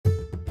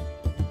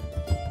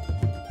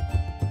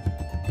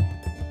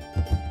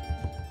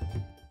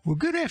Well,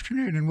 good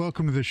afternoon and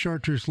welcome to the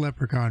Chartreuse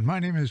Leprechaun. My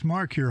name is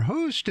Mark, your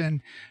host,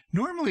 and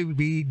normally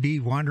we'd be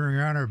wandering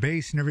around our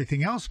base and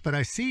everything else, but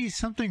I see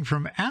something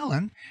from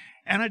Alan,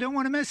 and I don't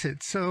want to miss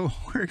it. So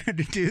we're going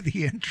to do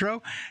the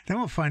intro, then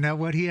we'll find out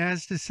what he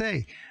has to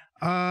say.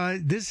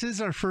 This is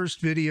our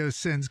first video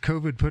since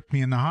COVID put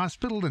me in the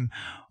hospital, and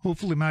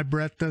hopefully my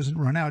breath doesn't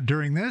run out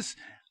during this.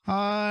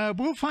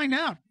 We'll find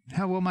out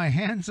how well my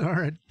hands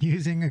are at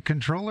using a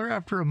controller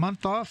after a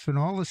month off and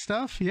all the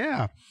stuff.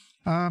 Yeah.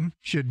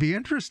 Should be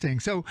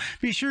interesting. So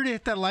be sure to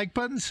hit that like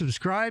button,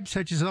 subscribe,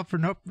 set yourself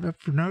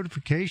for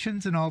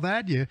notifications and all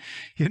that. You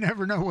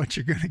never know what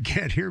you're going to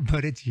get here,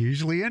 but it's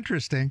usually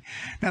interesting.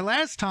 Now,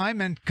 last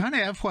time, and kind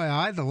of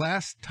FYI, the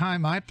last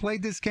time I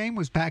played this game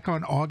was back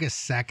on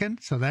August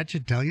 2nd, so that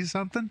should tell you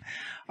something.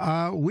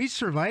 We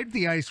survived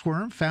the ice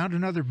worm, found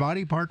another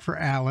body part for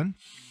Alan,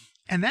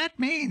 and that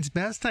means,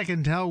 best I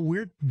can tell,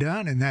 we're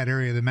done in that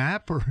area of the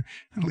map, or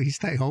at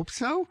least I hope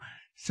so.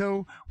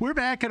 So we're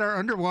back at our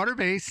underwater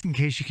base, in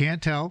case you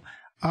can't tell,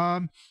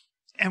 and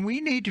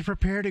we need to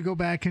prepare to go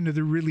back into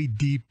the really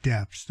deep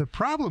depths. The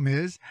problem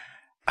is,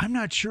 I'm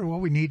not sure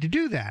what we need to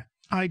do that.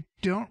 I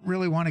don't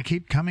really want to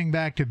keep coming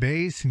back to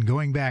base and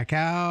going back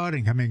out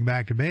and coming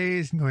back to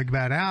base and going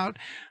back out,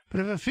 but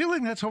I have a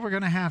feeling that's what we're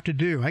going to have to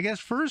do. I guess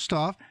first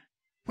off,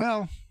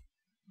 well,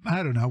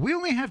 I don't know. We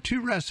only have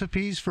 2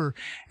 recipes for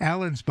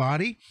Alan's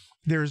body.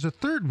 There's a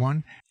third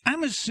one.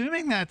 I'm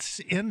assuming that's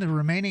in the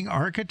remaining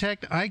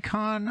architect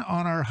icon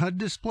on our HUD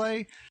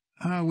display.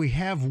 We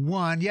have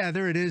one. Yeah,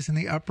 there it is in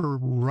the upper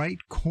right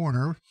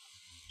corner.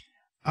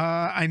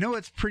 I know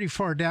it's pretty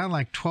far down,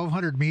 like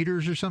 1,200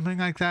 meters or something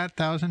like that,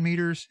 1,000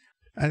 meters.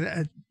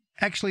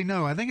 Actually,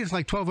 no, I think it's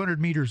like 1,200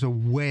 meters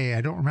away.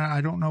 I don't remember.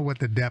 I don't know what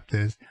the depth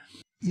is.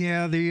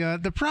 Yeah,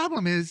 the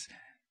problem is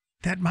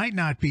that might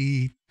not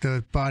be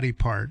the body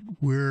part.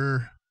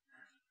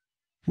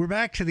 We're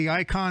back to the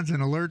icons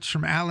and alerts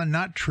from Alan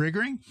not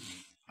triggering,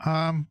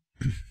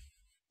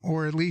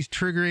 or at least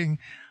triggering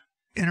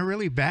in a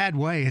really bad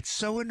way. It's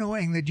so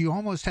annoying that you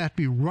almost have to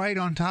be right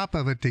on top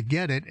of it to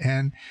get it,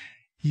 and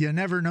you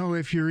never know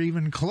if you're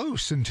even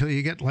close until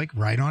you get like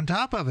right on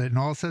top of it, and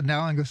all of a sudden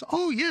Alan goes,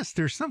 oh yes,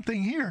 there's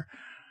something here.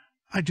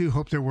 I do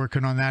hope they're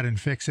working on that and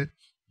fix it,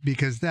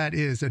 because that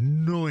is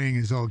annoying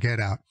as all get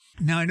out.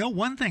 Now, I know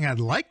one thing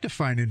I'd like to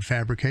find in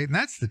Fabricate, and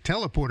that's the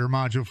teleporter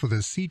module for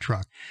the sea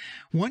truck.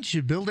 Once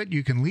you build it,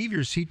 you can leave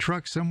your sea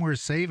truck somewhere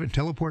safe and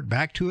teleport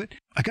back to it.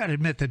 I gotta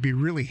admit, that'd be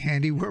really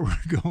handy where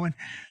we're going.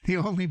 The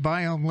only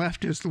biome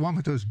left is the one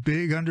with those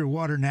big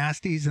underwater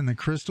nasties in the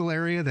crystal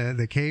area,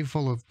 the cave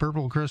full of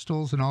purple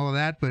crystals and all of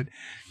that, but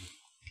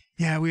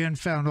yeah, we haven't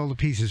found all the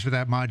pieces for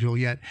that module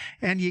yet.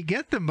 And you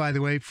get them, by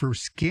the way, for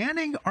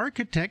scanning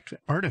architect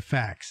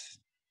artifacts.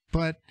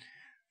 But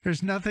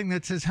there's nothing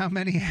that says how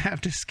many you have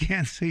to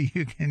scan so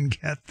you can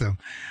get them.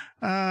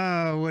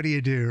 What do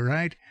you do,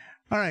 right?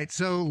 All right,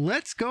 so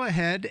let's go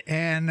ahead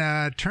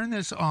and turn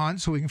this on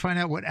so we can find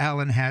out what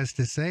Alan has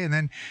to say, and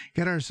then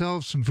get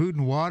ourselves some food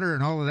and water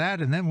and all of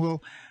that, and then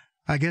we'll,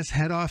 I guess,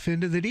 head off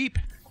into the deep.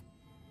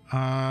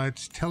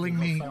 It's telling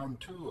me... I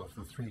found 2 of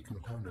the 3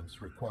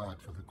 components required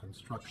for the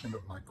construction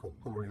of my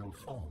corporeal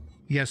form.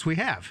 Yes, we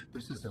have.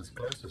 This is as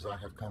close as I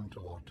have come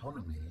to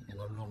autonomy in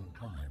a long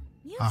time.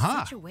 You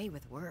have such a way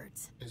with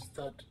words. Is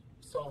that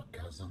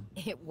sarcasm?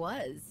 It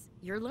was.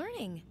 You're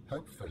learning.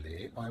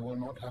 Hopefully, I will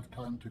not have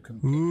time to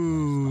complete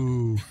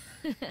Ooh.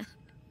 my study.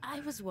 I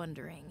was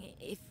wondering,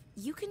 if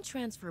you can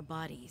transfer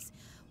bodies,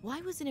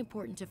 why was it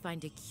important to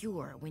find a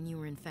cure when you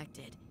were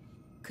infected?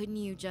 Couldn't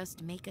you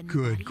just make a new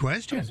Good body?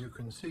 question. As you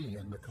can see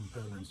in the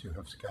components you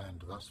have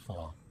scanned thus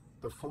far,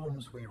 the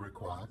forms we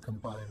require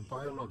combine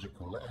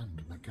biological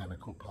and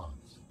mechanical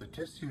parts. The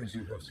tissues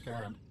you have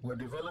scanned were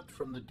developed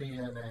from the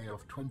DNA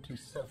of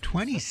 27.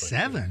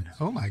 27?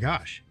 Oh my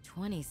gosh.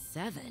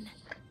 27?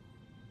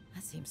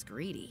 That seems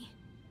greedy.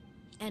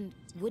 And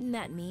wouldn't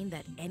that mean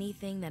that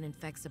anything that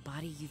infects a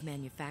body you've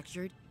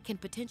manufactured can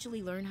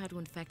potentially learn how to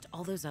infect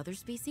all those other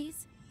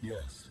species?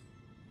 Yes.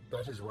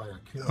 That is why a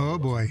cure Oh was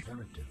boy.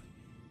 imperative.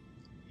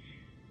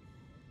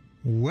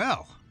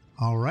 Well,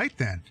 all right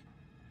then.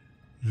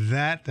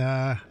 That,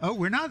 oh,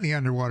 we're not in the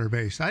underwater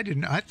base. I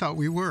thought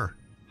we were.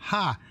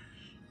 Ha!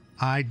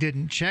 I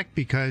didn't check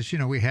because, you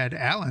know, we had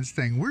Alan's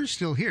thing. We're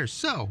still here.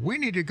 So we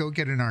need to go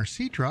get in our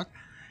sea truck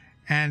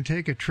and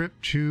take a trip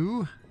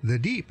to the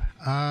deep.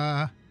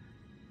 What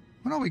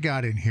all we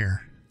got in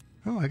here?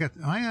 Oh, I got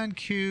ion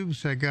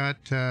cubes. I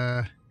got,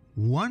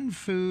 1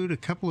 food, a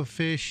couple of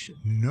fish,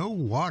 no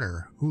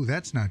water. Ooh,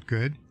 that's not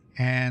good.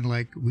 And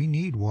like, we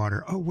need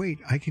water. Oh, wait,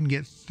 I can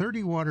get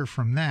 30 water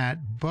from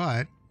that,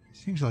 but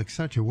seems like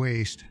such a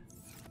waste.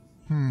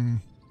 All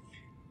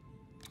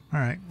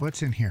right,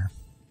 what's in here?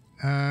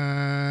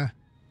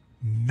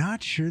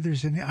 Not sure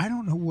there's any. I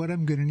don't know what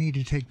I'm going to need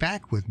to take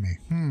back with me.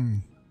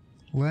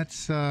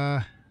 Let's,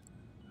 I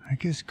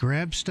guess,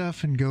 grab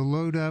stuff and go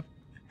load up.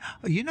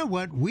 You know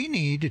what? We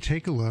need to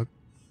take a look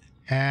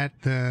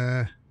at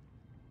the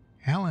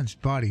Alan's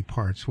body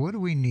parts. What do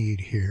we need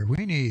here?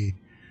 We need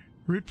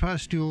root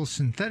pustules,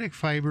 synthetic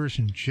fibers,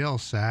 and gel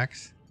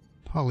sacks.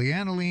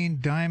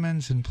 polyaniline,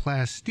 diamonds, and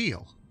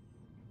plasteel.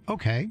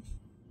 Okay.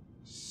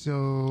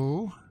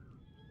 So,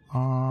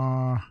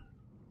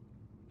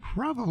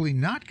 probably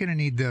not going to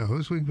need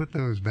those. We can put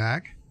those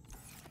back.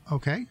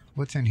 Okay,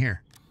 what's in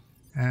here?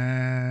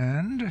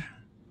 And,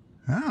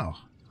 oh,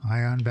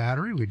 ion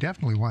battery. We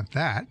definitely want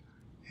that.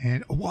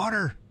 And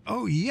water.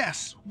 Oh,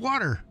 yes,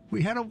 water.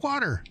 We had a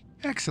water.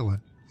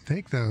 Excellent.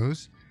 Take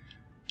those.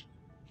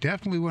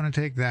 Definitely want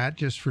to take that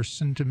just for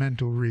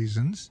sentimental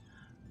reasons.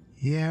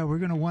 Yeah, we're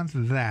going to want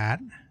that.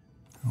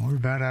 We're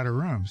about out of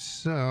room.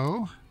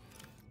 So,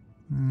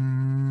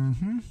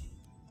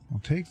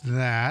 we'll take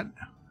that.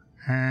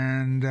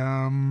 And,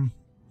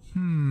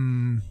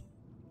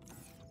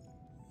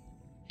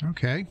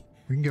 okay,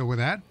 we can go with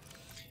that.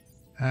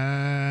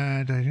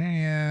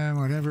 Titanium,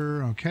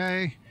 whatever,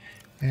 okay.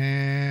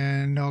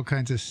 And all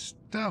kinds of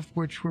stuff,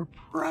 which we're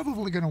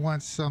probably going to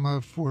want some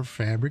of for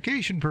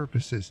fabrication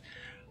purposes.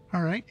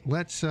 All right,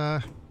 let's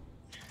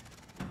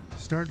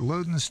start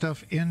loading the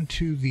stuff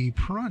into the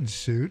prawn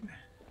suit,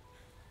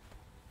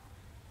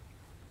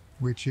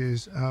 which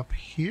is up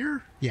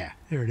here. Yeah,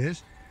 there it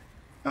is.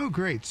 Oh,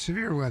 great.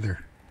 Severe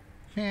weather.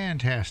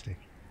 Fantastic.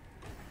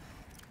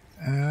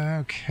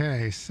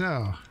 Okay,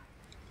 so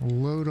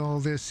load all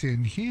this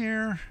in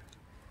here.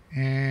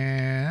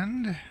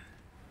 And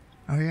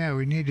oh yeah,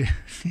 we need to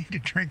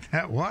drink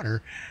that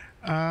water.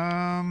 You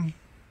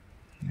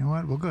know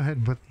what? We'll go ahead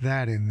and put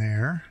that in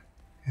there.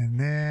 And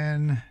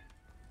then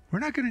we're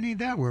not going to need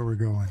that where we're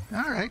going.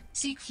 All right.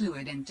 Seek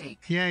fluid intake.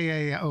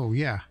 Yeah. Oh,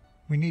 yeah.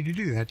 We need to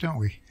do that, don't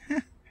we?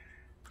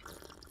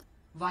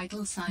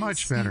 Vital signs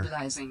Much better.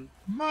 stabilizing.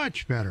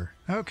 Much better.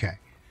 Okay.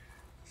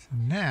 So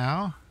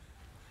now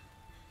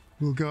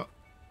we'll go.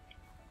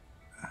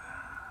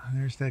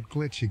 There's that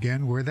glitch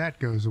again where that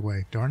goes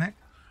away. Darn it.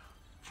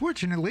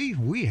 Fortunately,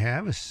 we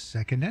have a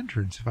second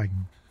entrance if I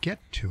can get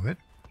to it.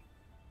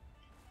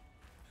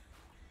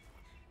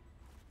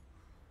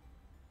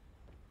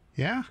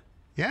 Yeah?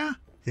 Yeah?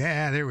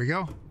 Yeah, there we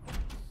go.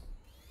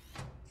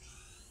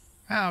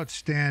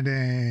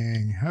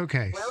 Outstanding.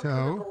 Okay,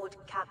 Welcome aboard,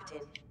 Captain.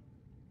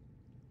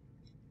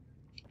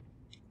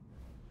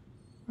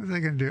 What was I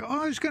going to do?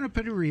 Oh, I was going to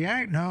put a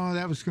reactor. No,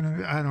 that was going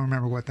to... I don't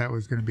remember what that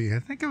was going to be. I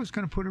think I was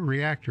going to put a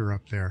reactor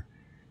up there.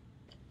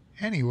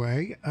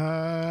 Anyway,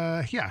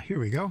 yeah, here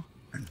we go.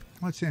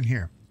 What's in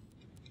here?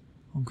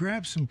 We'll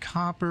grab some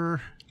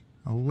copper,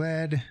 a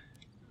lead,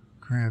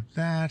 grab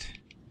that.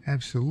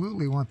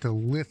 Absolutely want the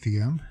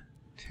lithium.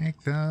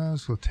 Take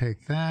those. We'll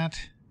take that.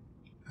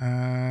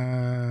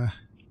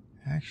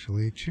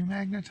 Actually, 2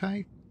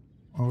 magnetite.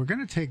 Well, we're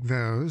going to take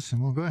those,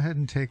 and we'll go ahead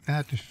and take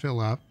that to fill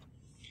up.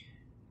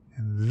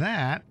 And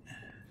that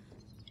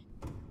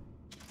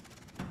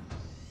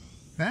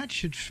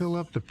should fill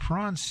up the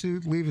prawn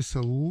suit, leave us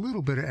a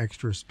little bit of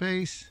extra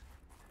space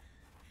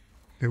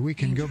that we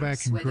can go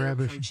back and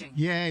grab it.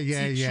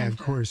 Yeah, of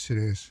course it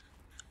is.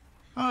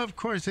 Oh, of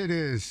course it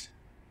is.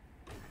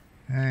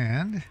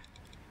 And,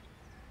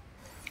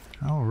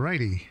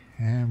 alrighty.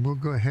 And we'll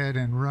go ahead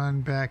and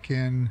run back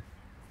in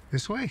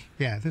this way.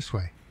 Yeah, this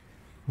way.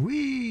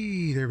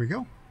 Whee! There we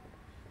go.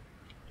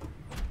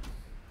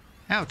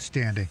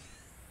 Outstanding.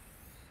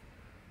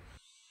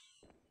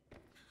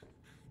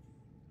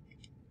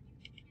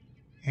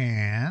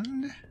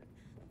 And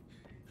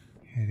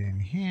head in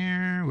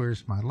here.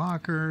 Where's my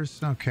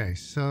lockers? Okay,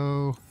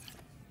 so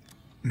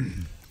well,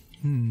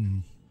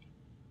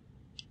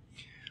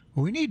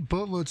 we need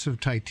boatloads of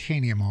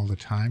titanium all the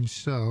time,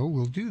 so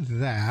we'll do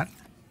that.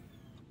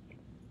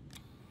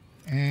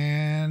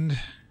 And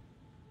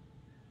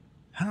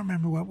I don't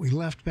remember what we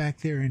left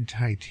back there in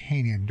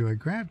titanium. Do I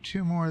grab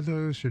 2 more of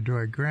those, or do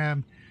I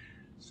grab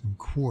some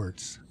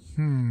quartz?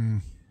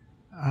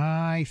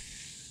 I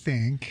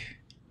think...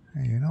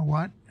 You know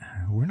what?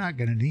 We're not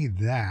going to need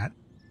that.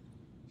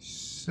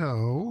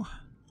 So,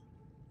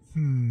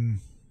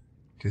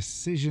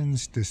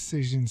 decisions.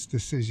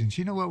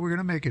 You know what? We're going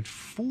to make it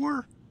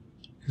 4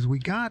 because we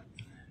got,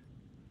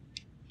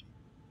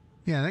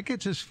 yeah, that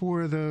gets us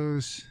 4 of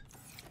those.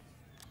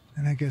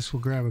 And I guess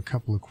we'll grab a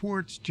couple of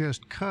quartz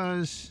just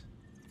cuz.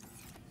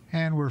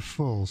 And we're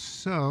full.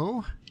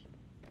 So,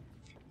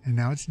 and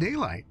now it's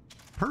daylight.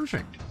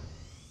 Perfect.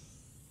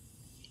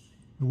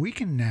 We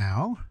can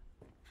now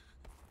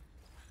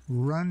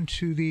run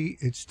to the...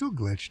 It's still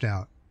glitched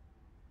out.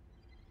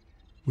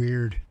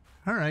 Weird.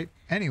 All right.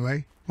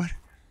 Anyway,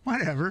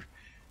 whatever.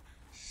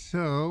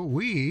 So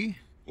we...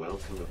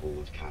 Welcome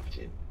aboard,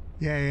 Captain.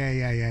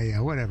 Yeah.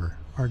 Whatever.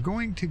 Are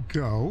going to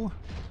go...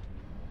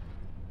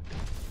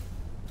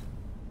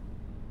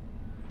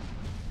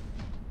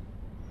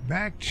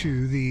 back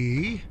to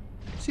the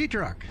sea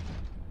truck.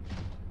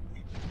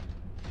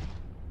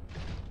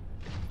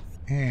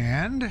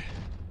 And...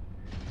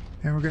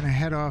 then we're going to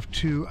head off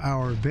to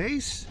our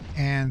base,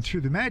 and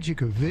through the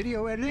magic of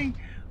video editing,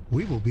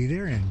 we will be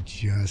there in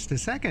just a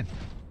second.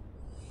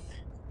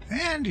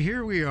 And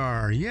here we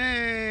are.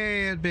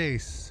 Yay, at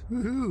base.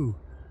 Woohoo.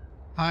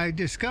 I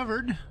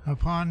discovered,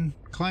 upon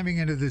climbing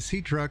into the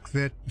sea truck,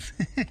 that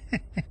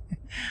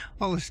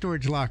all the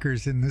storage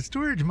lockers in the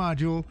storage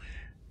module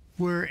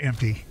we're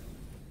empty.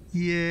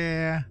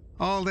 Yeah,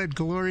 all that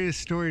glorious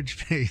storage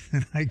space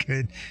and I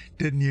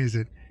didn't use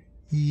it.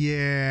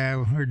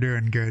 Yeah, we're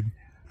doing good.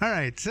 All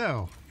right,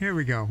 so here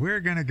we go. We're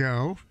going to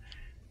go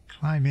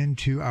climb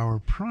into our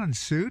prawn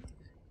suit,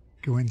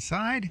 go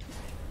inside,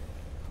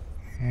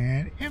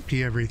 and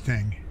empty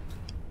everything.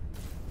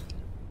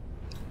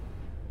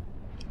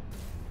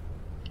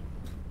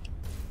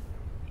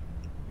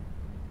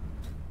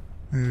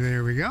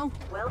 There we go.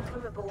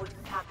 Welcome aboard,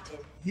 Captain.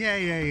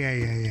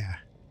 Yeah.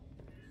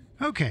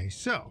 Okay,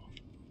 so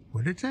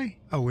what did it say?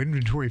 Oh,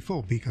 inventory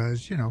full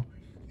because, you know,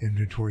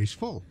 inventory's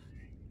full.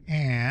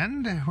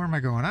 And where am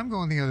I going? I'm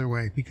going the other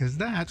way because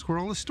that's where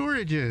all the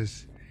storage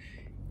is.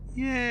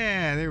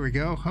 Yeah, there we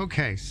go.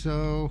 Okay,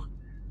 so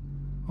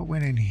what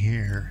went in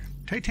here?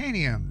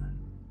 Titanium.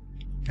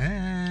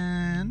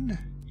 And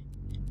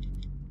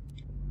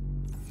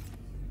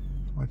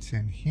what's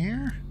in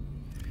here?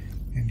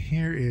 And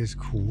here is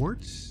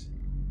quartz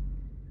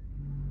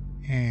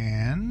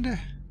and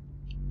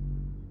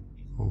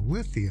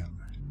lithium.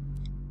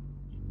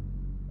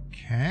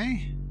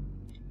 Okay.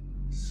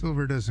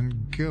 Silver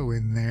doesn't go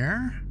in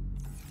there.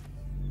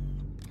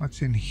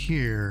 What's in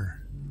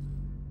here?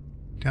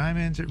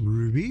 Diamonds and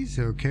rubies.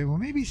 Okay, well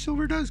maybe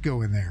silver does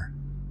go in there.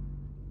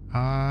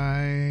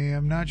 I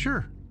am not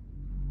sure.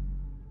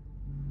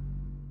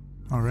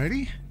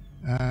 Alrighty.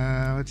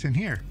 What's in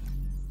here?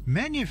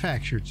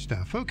 Manufactured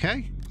stuff.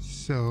 Okay.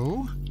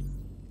 So,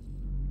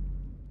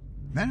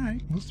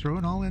 alright, we'll throw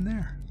it all in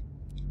there.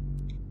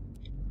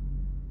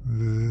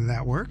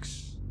 That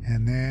works.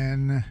 And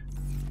then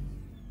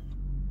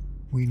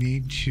we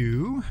need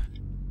to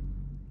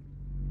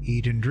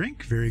eat and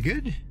drink. Very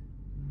good.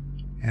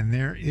 And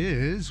there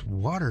is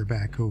water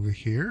back over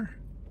here,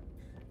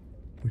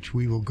 which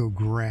we will go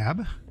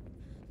grab.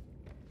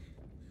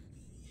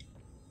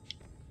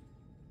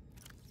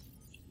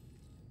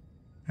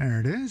 There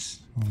it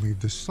is. We'll leave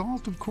the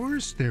salt, of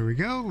course. There we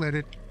go. Let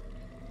it...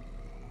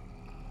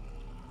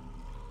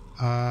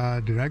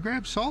 did I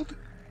grab salt?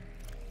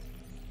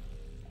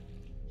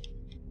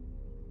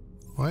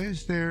 Why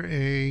is there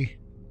a...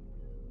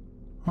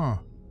 Huh.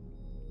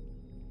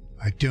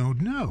 I don't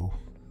know.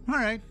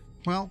 Alright.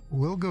 Well,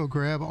 we'll go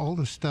grab all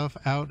the stuff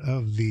out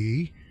of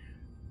the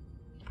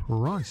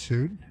prawn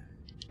suit.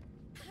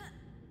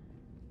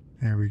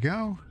 There we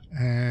go.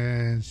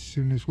 As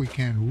soon as we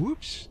can...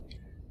 Whoops.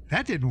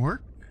 That didn't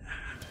work.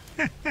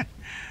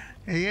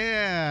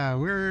 Yeah,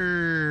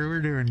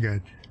 we're doing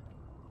good.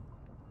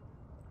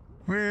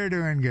 We're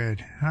doing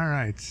good. All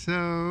right,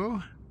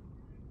 so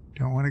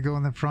don't want to go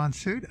in the prawn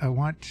suit. I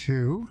want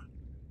to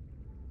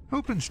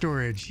open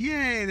storage.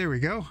 Yay, there we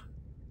go.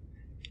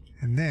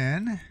 And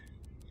then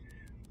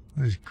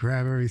let's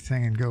grab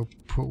everything and go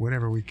put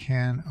whatever we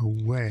can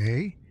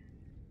away.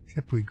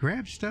 Except we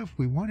grabbed stuff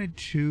we wanted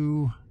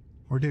to,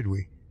 or did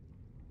we?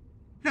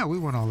 No, we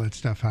want all that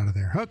stuff out of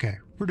there. Okay,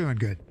 we're doing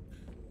good.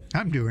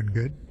 I'm doing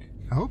good.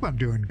 I hope I'm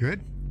doing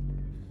good.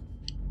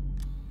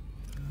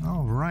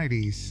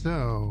 Alrighty,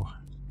 so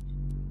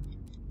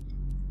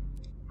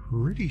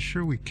pretty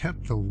sure we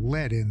kept the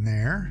lead in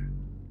there.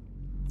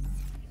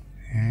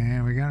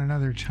 And we got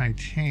another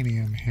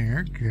titanium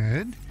here.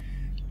 Good.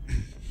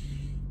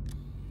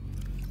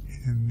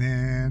 And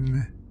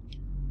then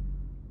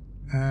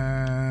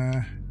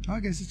I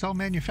guess it's all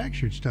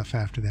manufactured stuff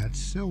after that.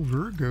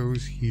 Silver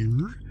goes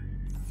here.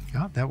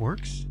 Yeah, that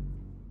works.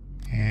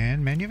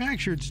 And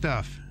manufactured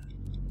stuff.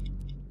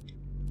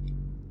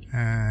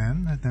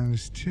 And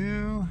those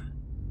two.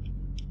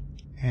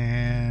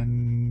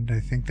 And I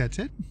think that's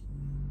it.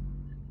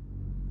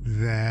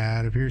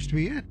 That appears to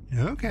be it.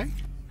 Okay,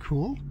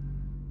 cool.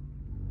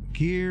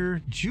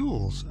 Gear,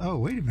 jewels. Oh,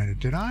 wait a minute.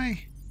 Did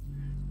I?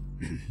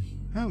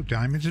 Oh,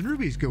 diamonds and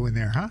rubies go in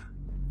there, huh?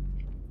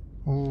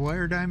 Well, why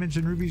are diamonds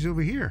and rubies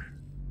over here?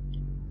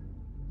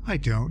 I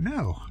don't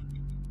know.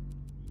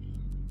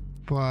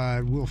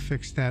 But we'll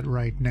fix that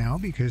right now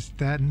because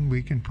then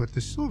we can put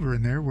the silver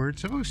in there where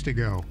it's supposed to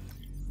go.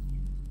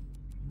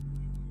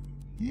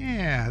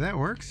 Yeah, that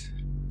works.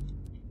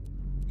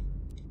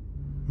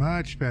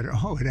 Much better.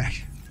 Oh, it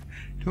actually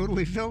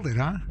totally filled it,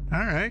 huh?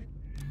 All right.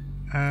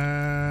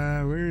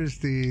 Where's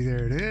the...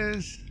 There it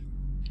is.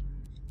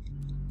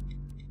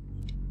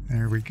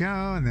 There we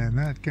go. And then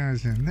that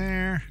goes in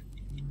there.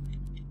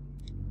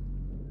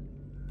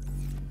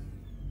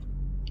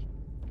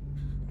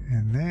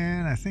 And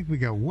then I think we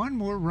got one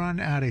more run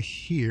out of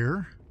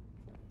here.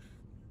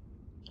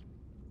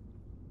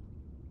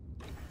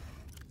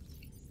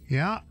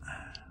 Yeah.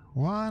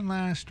 One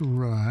last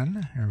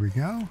run. There we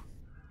go.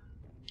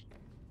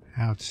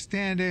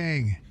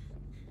 Outstanding.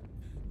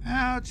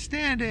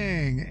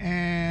 Outstanding.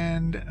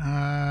 And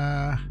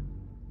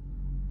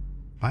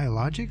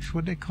biologics?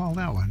 What'd they call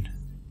that one?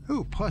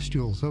 Oh,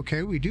 pustules.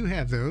 Okay, we do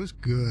have those.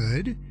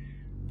 Good.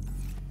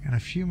 Got a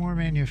few more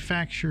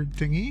manufactured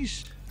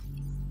thingies.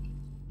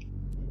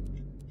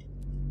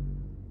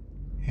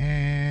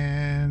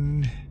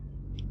 And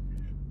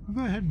we'll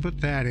go ahead and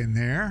put that in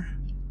there.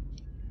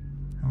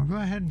 And we'll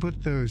go ahead and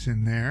put those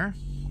in there.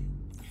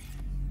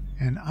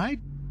 And I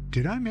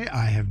Did I make...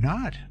 I have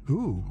not.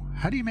 Ooh,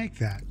 how do you make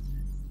that?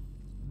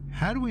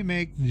 How do we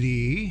make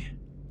the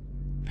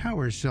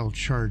power cell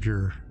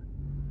charger?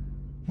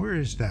 Where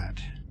is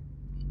that?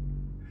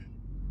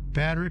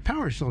 Battery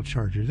power cell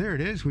charger. There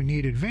it is. We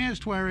need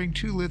advanced wiring,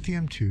 2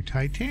 lithium, 2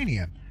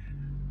 titanium.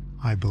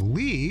 I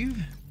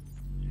believe...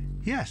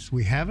 Yes,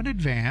 we have an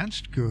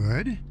advanced.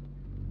 Good.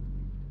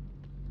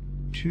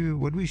 2...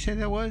 What did we say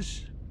that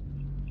was?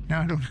 No,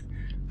 I don't...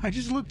 I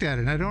just looked at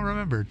it. I don't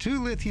remember.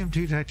 2 lithium,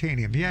 2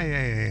 titanium.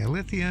 Yeah.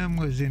 Lithium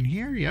was in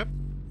here. Yep.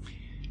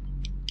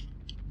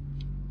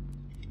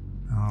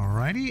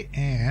 Alrighty.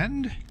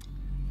 And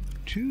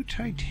 2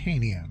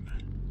 titanium.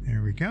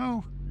 There we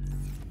go.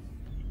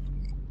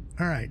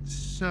 Alright,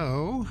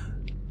 so...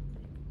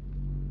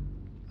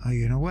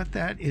 you know what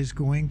that is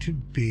going to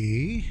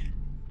be?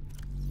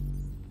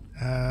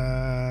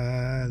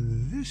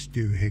 This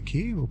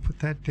doohickey. We'll put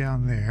that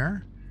down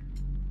there.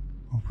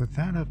 We'll put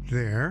that up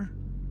there.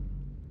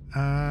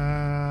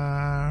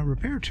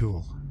 Repair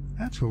tool.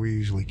 That's what we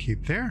usually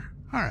keep there.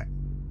 Alright,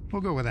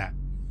 we'll go with that.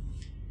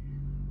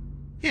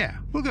 Yeah,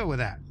 we'll go with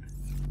that.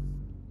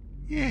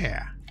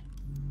 Yeah.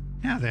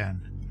 Now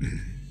then.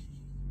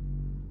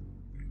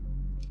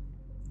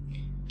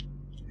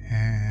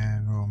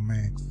 And we'll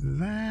make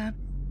that.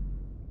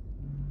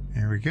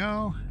 There we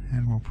go.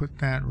 And we'll put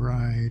that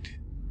right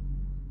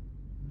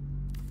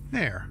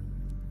there.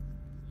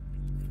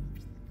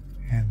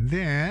 And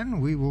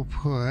then we will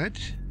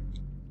put...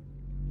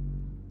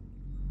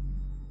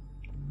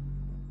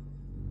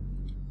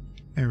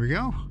 There we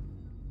go.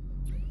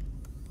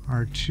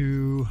 Our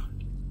 2...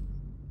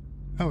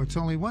 Oh, it's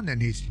only one that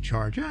needs to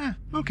charge.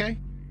 Okay.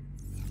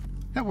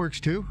 That works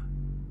too.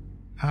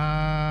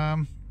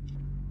 Alright,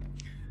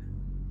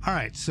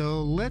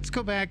 so let's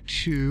go back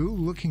to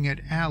looking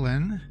at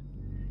Alan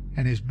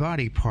and his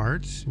body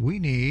parts. We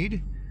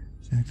need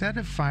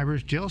synthetic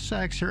fibers, gel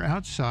sacks are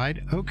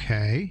outside.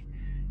 Okay.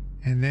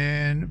 And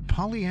then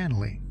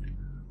polyaniline.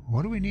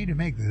 What do we need to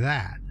make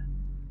that?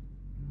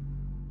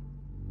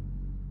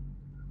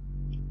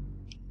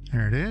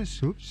 There it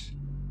is. Oops.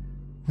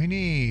 We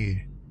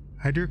need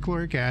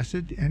hydrochloric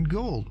acid and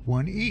gold,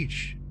 1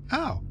 each.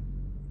 Oh,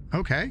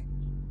 okay.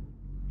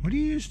 What do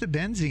you use the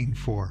benzene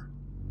for?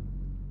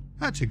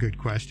 That's a good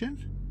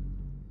question.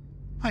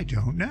 I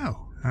don't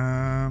know.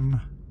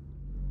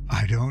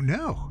 I don't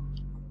know.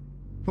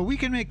 But we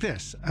can make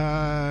this.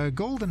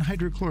 Gold and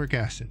hydrochloric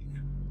acid.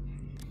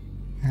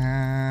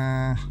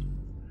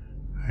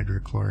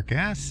 Hydrochloric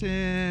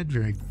acid.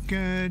 Very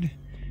good.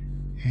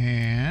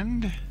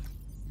 And...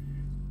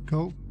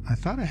 gold. I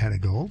thought I had a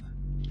gold.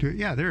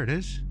 Yeah, there it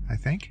is, I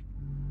think.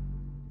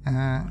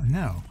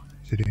 No.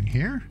 Is it in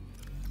here?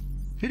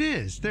 It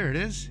is. There it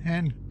is.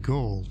 And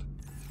gold.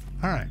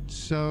 Alright,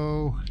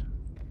 so...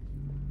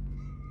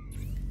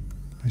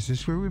 Is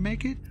this where we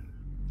make it?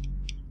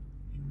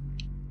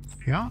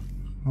 Yeah.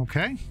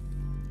 Okay.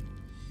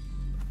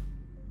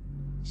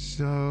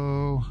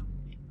 So...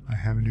 I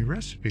have a new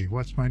recipe.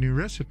 What's my new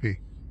recipe?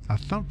 A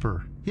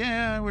thumper.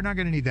 Yeah, we're not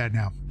going to need that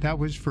now. That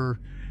was for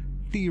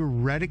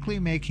theoretically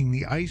making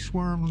the ice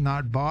worm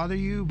not bother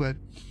you, but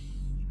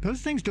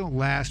those things don't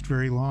last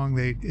very long.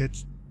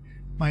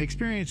 My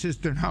experience is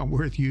they're not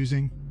worth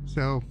using.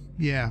 So,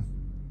 yeah.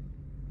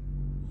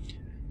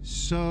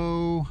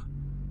 So,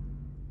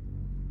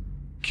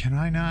 can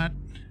I not...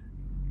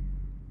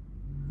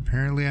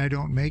 Apparently I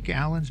don't make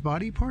Alan's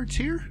body parts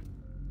here?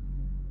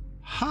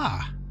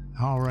 Ha!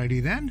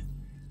 Alrighty then.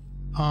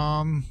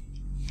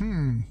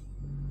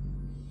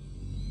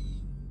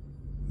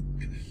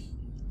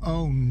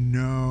 Oh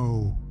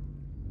no.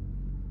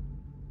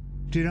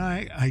 Did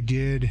I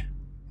did.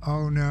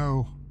 Oh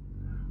no.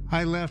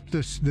 I left the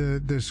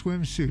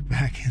swimsuit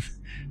back in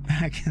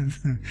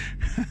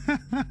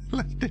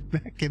left it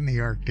back in the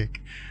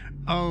Arctic.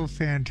 Oh,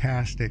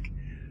 fantastic.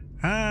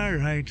 All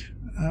right.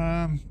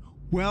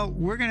 Well,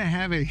 we're going to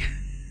have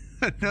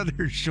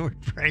another short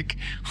break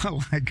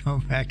while I go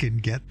back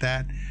and get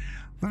that.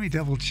 Let me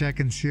double check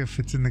and see if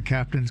it's in the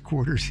captain's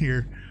quarters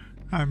here.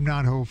 I'm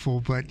not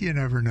hopeful, but you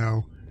never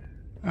know.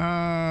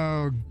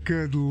 Oh,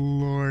 good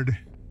Lord.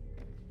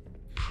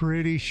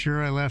 Pretty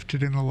sure I left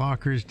it in the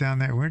lockers down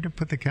there. Where did I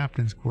put the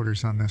captain's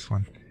quarters on this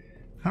one?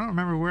 I don't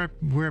remember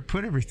where I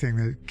put everything,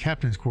 the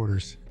captain's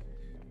quarters.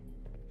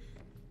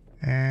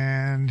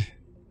 And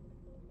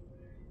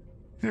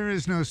there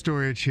is no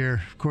storage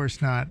here. Of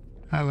course not.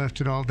 I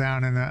left it all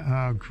down in the...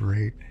 Oh,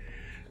 great.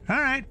 All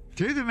right.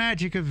 Through the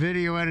magic of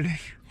video editing,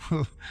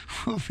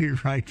 we'll be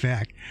right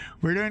back.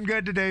 We're doing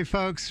good today,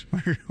 folks.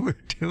 We're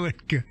doing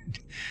good.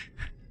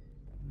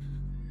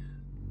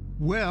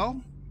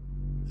 Well,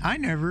 I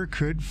never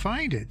could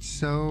find it,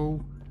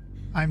 so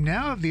I'm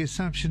now of the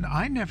assumption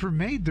I never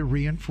made the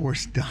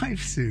reinforced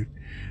dive suit.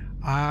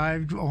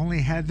 I've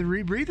only had the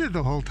rebreather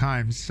the whole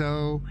time,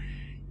 so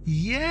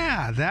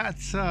yeah,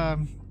 that's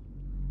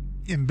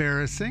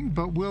embarrassing,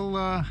 but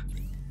we'll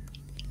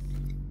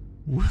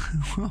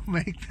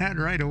make that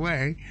right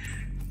away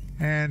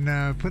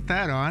and put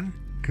that on,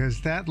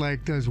 because that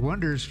like does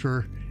wonders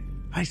for...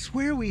 I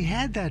swear we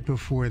had that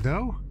before,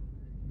 though.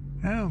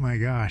 Oh my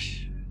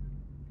gosh.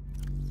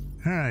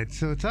 Alright,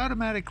 so it's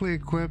automatically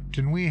equipped,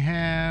 and we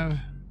have...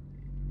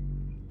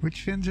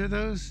 Which fins are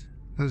those?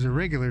 Those are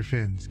regular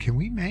fins. Can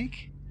we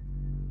make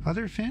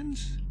other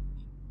fins?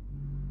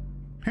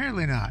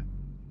 Apparently not.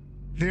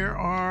 There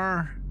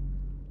are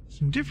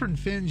some different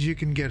fins you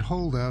can get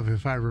hold of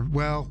if I...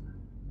 Well,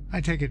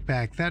 I take it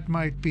back. That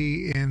might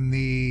be in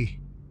the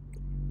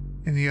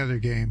other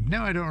game.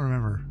 No, I don't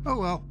remember. Oh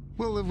well,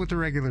 we'll live with the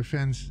regular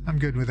fins. I'm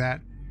good with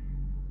that.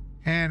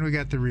 And we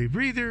got the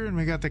rebreather, and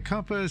we got the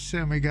compass,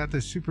 and we got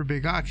the super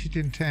big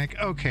oxygen tank.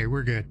 Okay,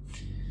 we're good.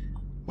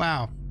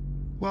 Wow.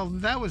 Well,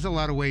 that was a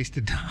lot of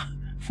wasted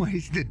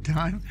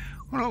time.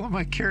 What all am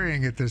I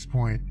carrying at this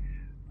point?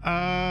 We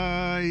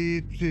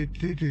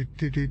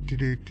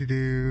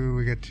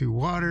got 2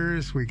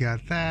 waters. We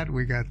got that.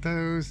 We got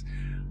those.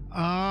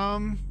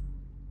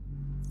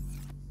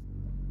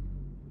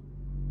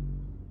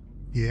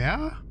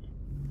 Yeah?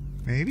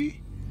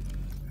 Maybe?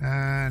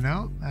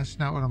 No, that's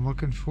not what I'm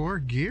looking for.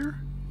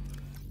 Gear?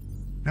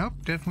 Nope,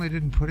 definitely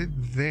didn't put it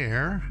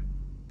there.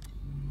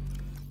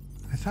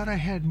 I thought I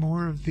had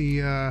more of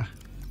the, I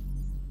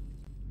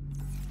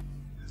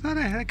thought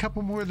I had a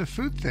couple more of the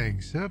food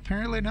things.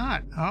 Apparently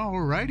not.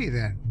 Alrighty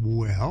then.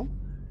 Well,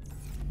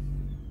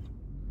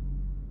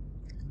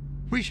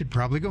 we should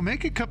probably go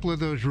make a couple of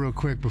those real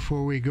quick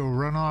before we go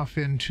run off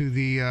into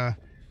the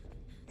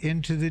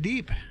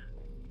deep.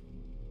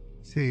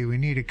 See, we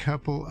need a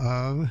couple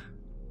of...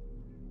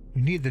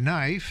 We need the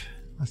knife.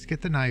 Let's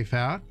get the knife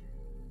out.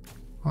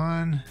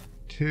 1,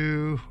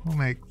 2, we'll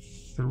make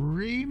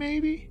 3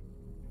 maybe?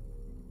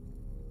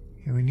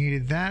 Yeah, we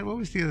needed that. What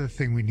was the other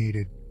thing we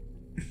needed?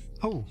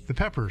 Oh, the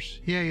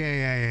peppers.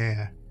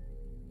 Yeah.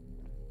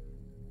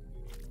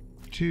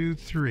 2,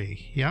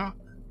 3. Yeah.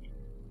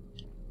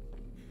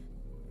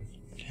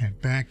 Get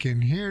back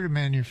in here to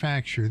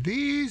manufacture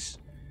these.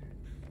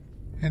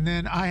 And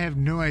then I have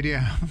no idea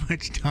how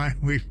much time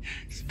we've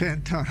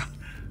spent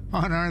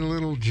on our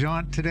little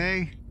jaunt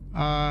today.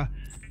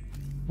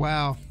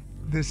 Wow,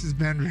 this has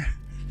been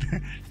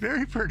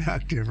very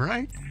productive,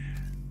 right?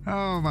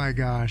 Oh my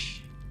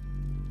gosh.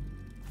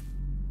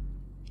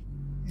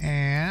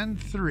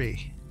 And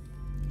 3.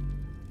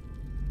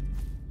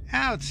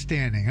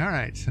 Outstanding. All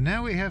right, so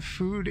now we have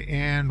food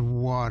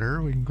and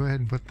water. We can go ahead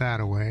and put that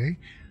away.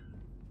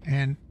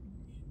 And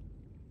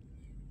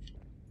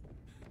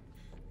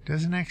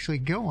doesn't actually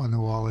go on the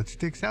wall. It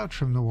sticks out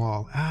from the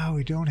wall. Ah,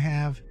 we don't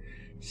have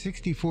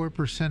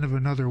 64% of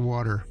another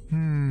water.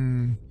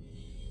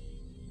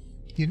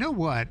 You know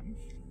what?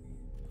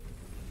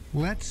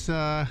 Let's,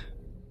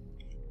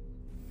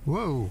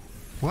 Whoa.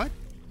 What?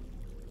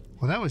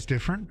 Well, that was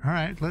different. All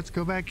right, let's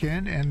go back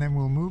in, and then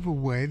we'll move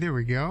away. There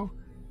we go.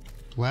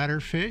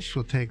 Bladderfish,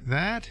 we'll take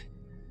that.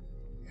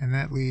 And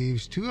that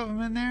leaves 2 of them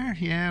in there?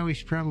 Yeah, we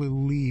should probably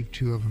leave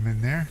 2 of them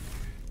in there.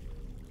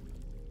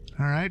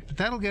 All right, but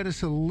that'll get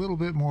us a little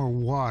bit more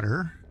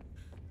water.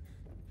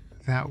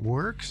 That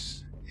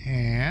works.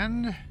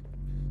 And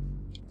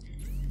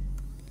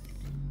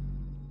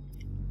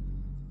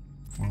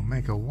we'll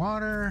make a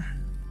water.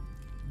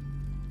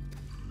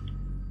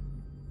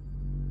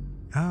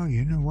 Oh,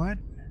 you know what?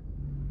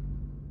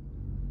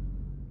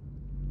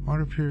 I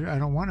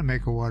don't want to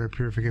make a water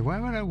purification. Why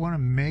would I want to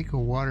make a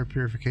water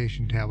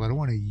purification tablet? I don't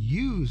want to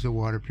use a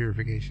water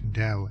purification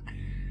tablet,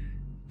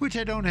 which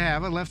I don't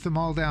have. I left them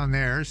all down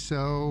there,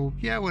 so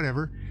yeah,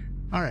 whatever.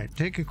 All right,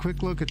 take a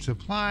quick look at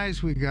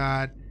supplies. We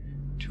got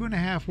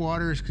 2.5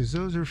 waters because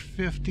those are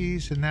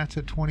 50s, and that's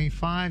a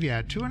 25.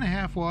 Yeah,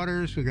 2.5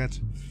 waters. We got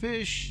some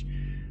fish.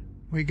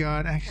 We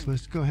got, actually,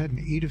 let's go ahead and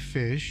eat a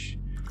fish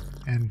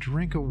and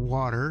drink a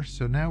water.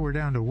 So now we're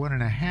down to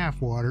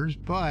 1.5 waters,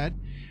 but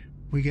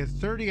we get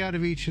 30 out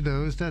of each of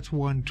those. That's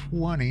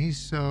 120.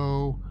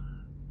 So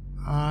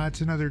it's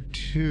another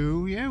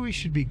 2. Yeah, we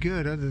should be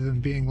good, other than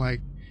being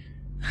like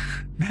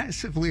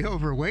massively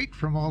overweight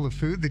from all the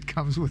food that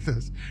comes with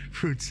those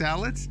fruit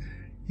salads.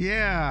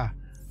 Yeah.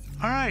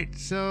 All right,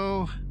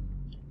 so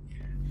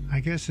I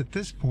guess at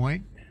this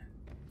point,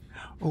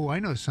 oh, I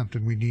know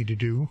something we need to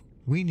do.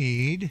 We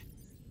need,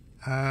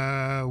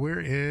 there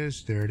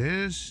it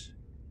is.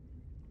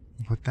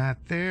 Put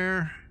that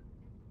there.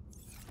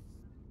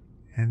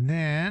 And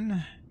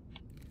then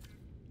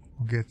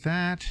we'll get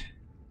that.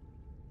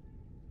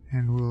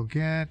 And we'll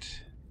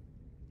get,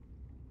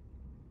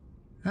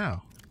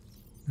 oh,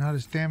 not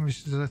as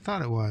damaged as I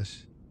thought it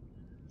was.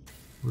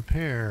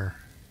 Repair.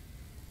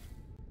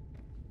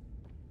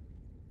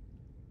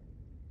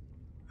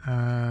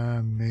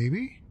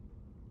 Maybe?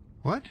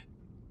 What?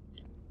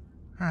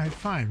 Alright,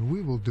 fine.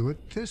 We will do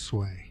it this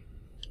way.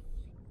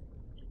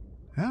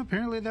 Well,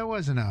 apparently that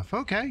was enough.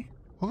 Okay.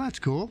 Well, that's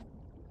cool.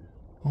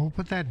 We'll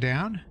put that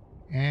down.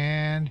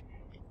 And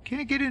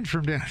can't get in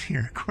from down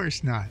here. Of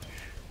course not.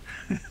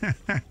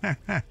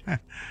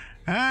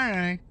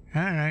 Alright.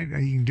 Alright.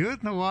 You can do it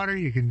in the water.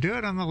 You can do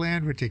it on the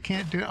land, but you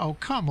can't do it. Oh,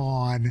 come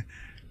on.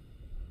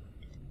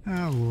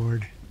 Oh,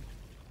 Lord.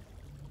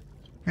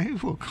 Maybe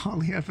we'll call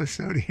the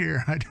episode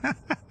here.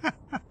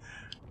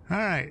 All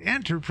right,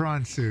 enter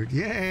prawn suit.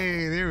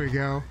 Yay, there we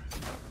go.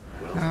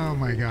 Oh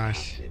my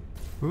gosh.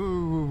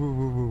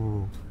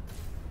 Ooh.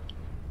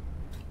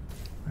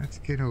 Let's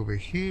get over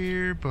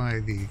here by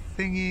the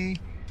thingy.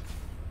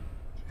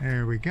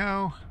 There we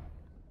go.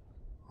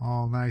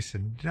 All nice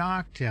and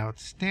docked.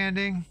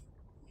 Outstanding.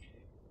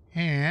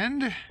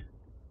 And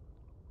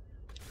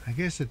I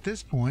guess at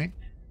this point,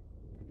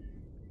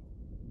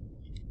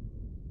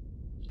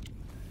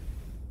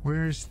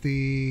 where's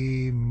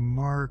the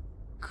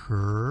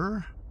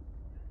marker?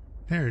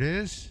 There it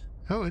is.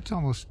 Oh, it's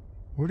almost...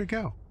 Where'd it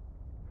go?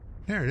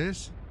 There it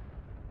is.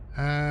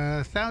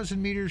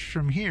 1,000 meters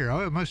from here.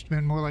 Oh, it must have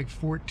been more like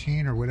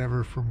 14 or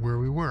whatever from where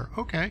we were.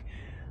 Okay.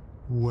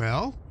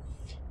 Well,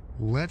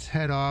 let's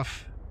head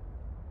off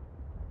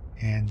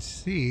and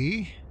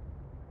see.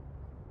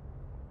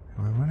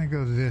 We want to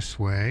go this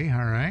way.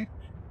 All right.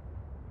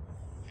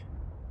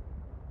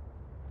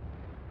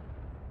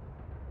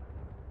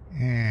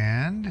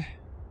 And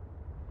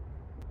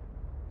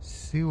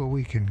see what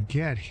we can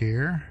get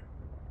here.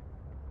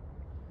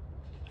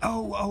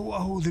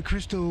 Oh, the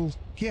crystal.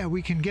 Yeah,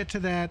 we can get to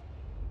that.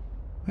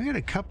 We got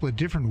a couple of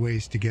different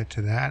ways to get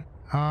to that.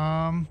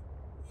 One,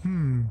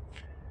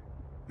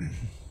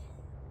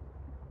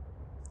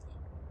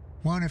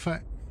 if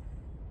I...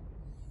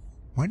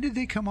 When did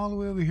they come all the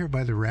way over here?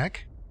 By the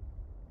wreck?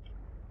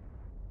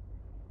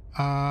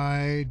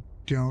 I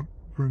don't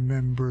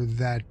remember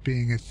that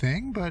being a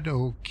thing, but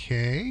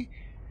okay.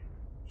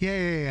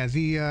 Yeah.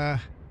 The,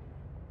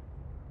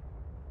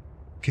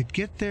 could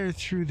get there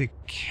through the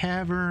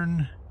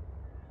cavern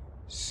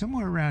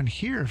somewhere around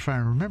here, if I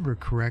remember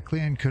correctly,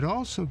 and could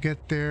also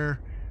get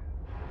there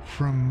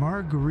from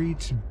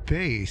Marguerite's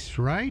base,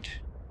 right?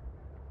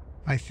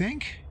 I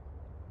think.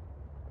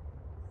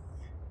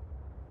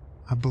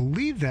 I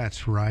believe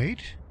that's right.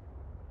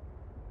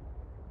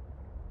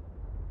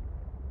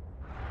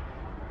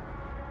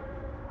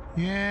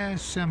 Yeah,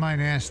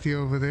 semi-nasty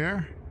over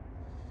there.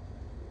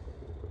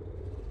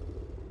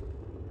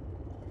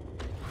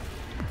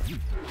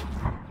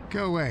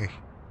 Go away.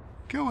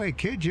 Go away,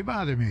 kid. You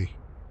bother me.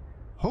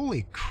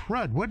 Holy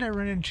crud. What did I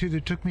run into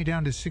that took me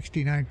down to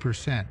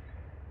 69%?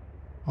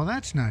 Well,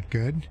 that's not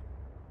good.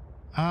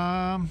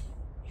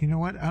 You know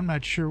what? I'm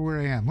not sure where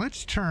I am.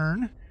 Let's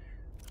turn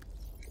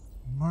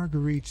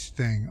Marguerite's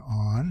thing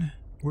on.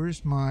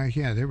 Where's my...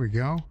 Yeah, there we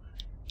go.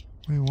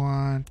 We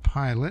want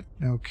pilot.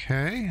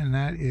 Okay, and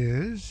that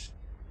is...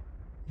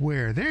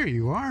 Where? There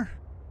you are.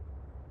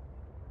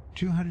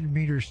 200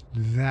 meters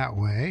that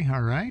way.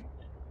 All right.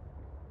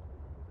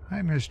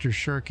 Hi, Mr.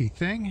 Sharky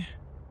Thing.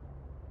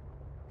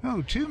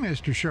 Oh, two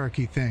Mr.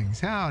 Sharky Things.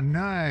 How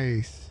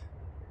nice.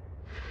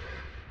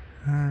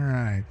 All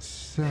right,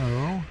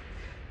 so...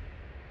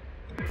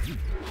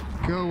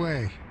 Go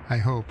away, I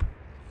hope.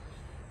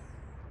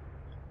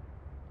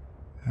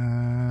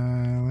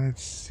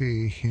 Let's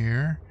see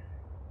here.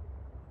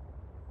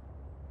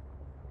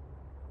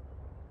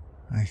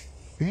 I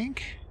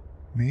think,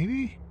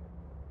 maybe,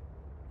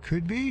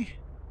 could be.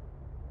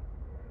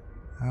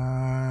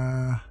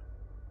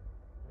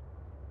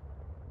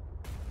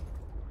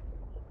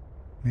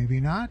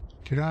 Maybe not.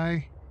 Did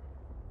I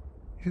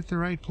hit the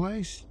right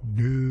place?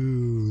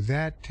 No,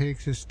 that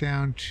takes us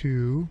down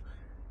to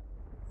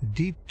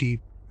the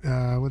deep,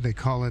 what do they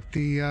call it?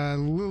 The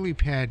lily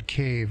pad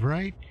cave,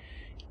 right?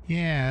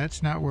 Yeah,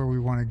 that's not where we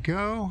want to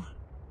go.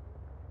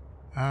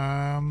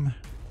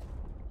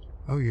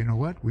 Oh, you know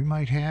what? We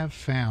might have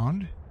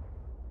found,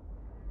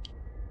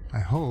 I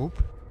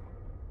hope,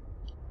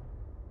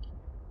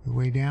 the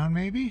way down,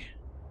 maybe?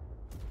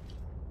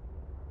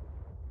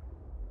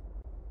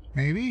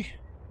 Maybe?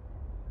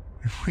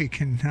 If we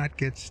can not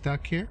get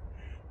stuck here.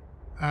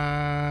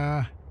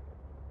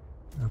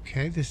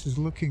 Okay, this is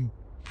looking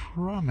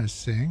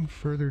promising.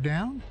 Further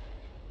down?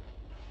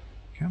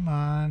 Come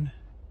on.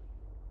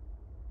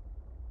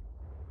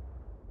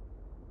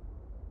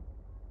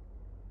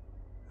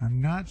 I'm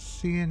not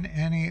seeing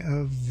any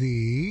of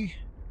the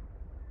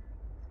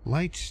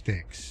light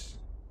sticks.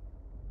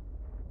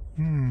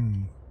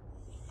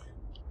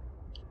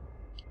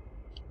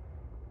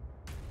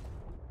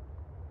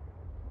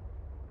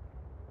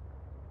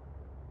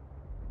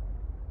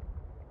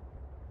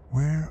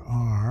 Where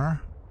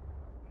are...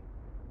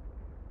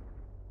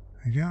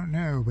 I don't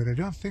know, but I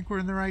don't think we're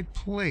in the right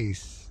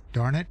place.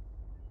 Darn it.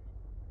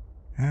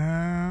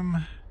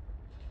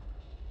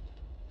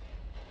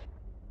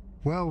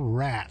 Well,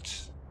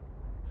 rats.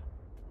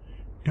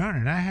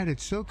 Darn it, I had it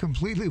so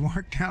completely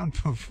marked out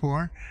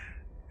before,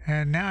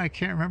 and now I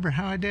can't remember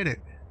how I did it.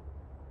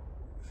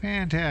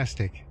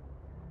 Fantastic.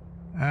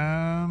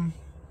 The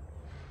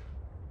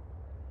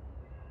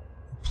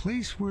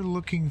place we're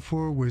looking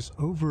for was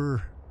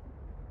over,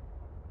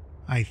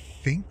 I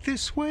think,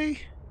 this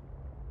way?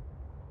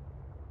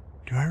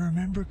 Do I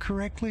remember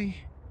correctly?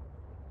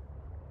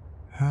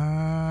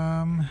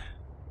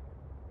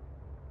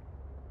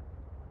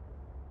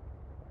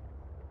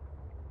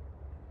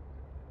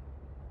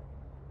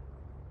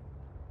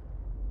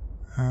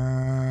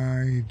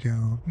 I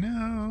don't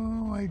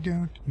know. I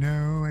don't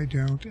know. I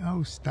don't.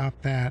 Oh, stop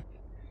that.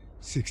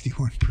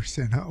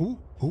 61%.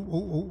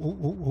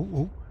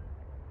 Oh.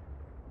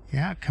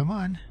 Yeah, come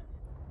on.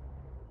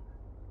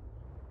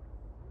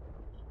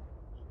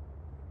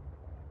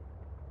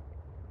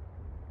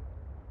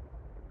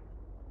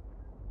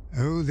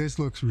 Oh, this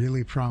looks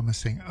really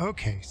promising.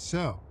 Okay,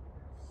 so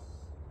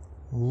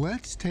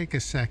let's take a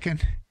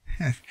second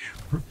and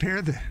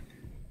repair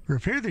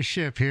the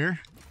ship here.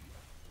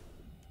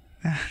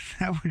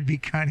 That would be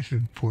kind of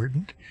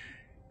important.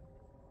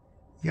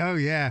 Oh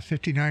yeah,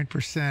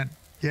 59%.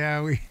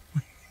 Yeah, we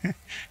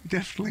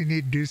definitely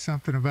need to do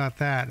something about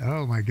that.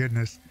 Oh my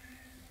goodness.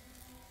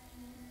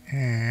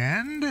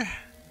 And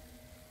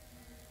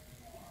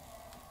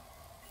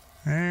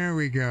there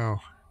we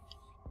go.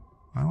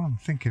 Well, I'm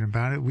thinking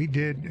about it. We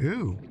did...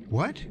 Ooh,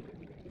 what?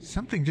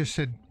 Something just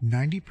said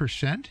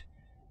 90%?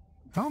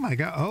 Oh my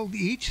god. Oh,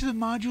 each of the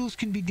modules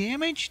can be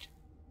damaged?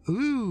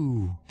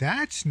 Ooh,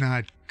 that's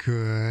not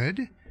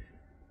good.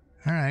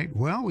 All right,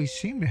 well, we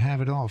seem to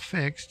have it all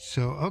fixed,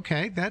 so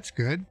okay, that's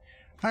good.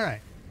 All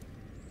right.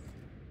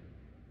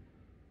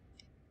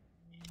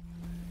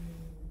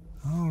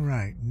 All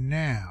right,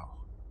 now,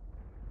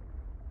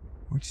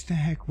 which the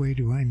heck way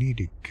do I need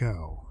to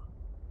go?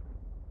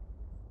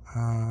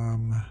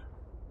 I'm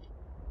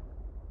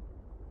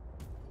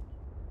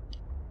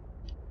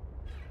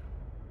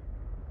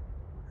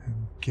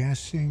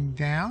guessing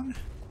down.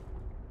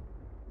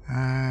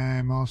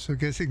 I'm also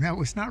guessing that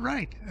was not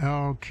right.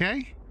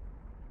 Okay.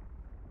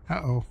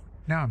 Uh-oh.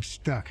 Now I'm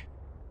stuck.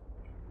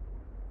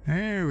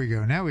 There we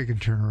go. Now we can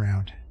turn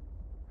around.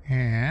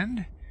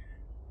 And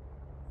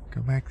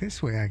go back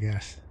this way, I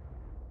guess.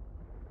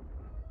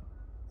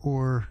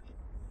 Or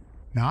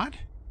not?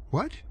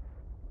 What?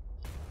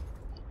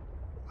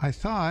 I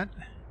thought...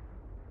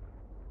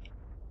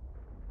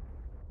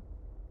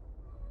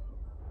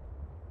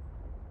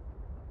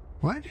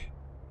 What?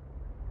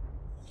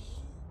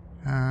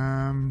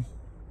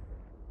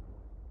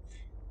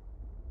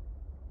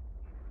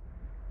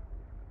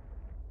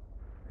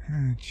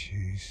 Oh,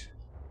 jeez.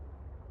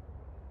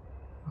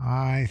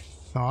 I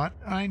thought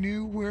I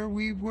knew where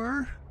we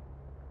were.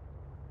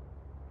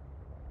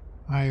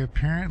 I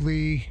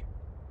apparently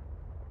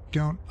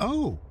don't...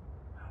 Oh!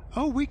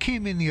 Oh, we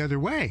came in the other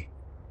way.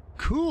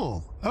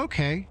 Cool.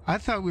 Okay. I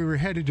thought we were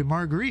headed to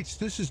Marguerite's.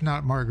 This is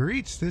not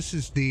Marguerite's. This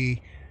is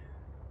the...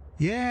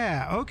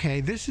 Yeah,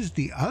 okay. This is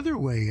the other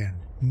way in.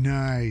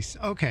 Nice.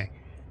 Okay.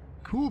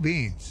 Cool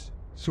beans.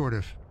 Sort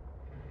of.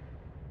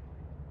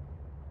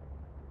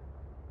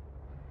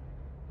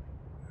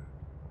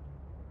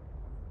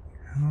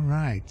 All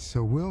right.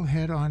 So we'll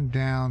head on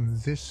down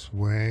this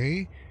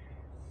way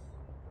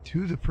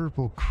to the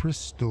purple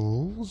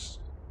crystals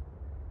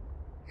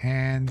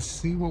and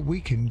see what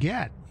we can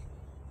get.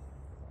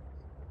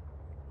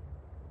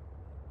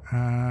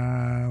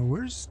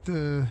 Where's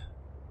the...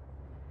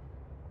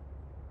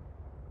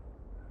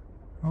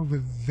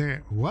 Over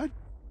there. What?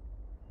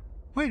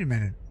 Wait a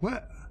minute.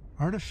 What?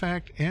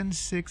 Artifact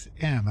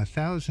N6M,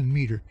 1,000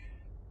 meter.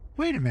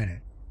 Wait a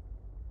minute.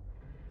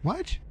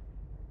 What?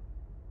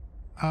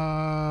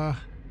 I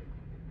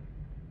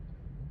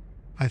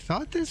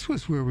thought this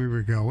was where we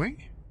were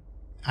going.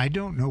 I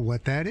don't know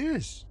what that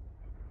is.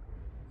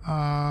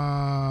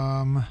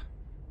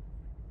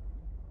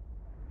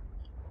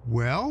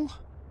 Well,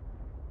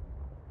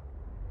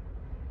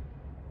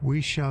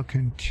 we shall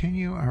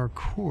continue our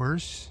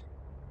course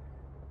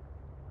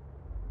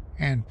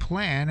and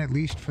plan, at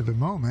least for the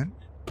moment.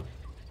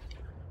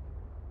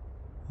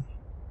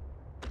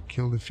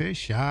 Kill the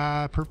fish.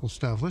 Ah, purple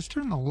stuff. Let's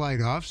turn the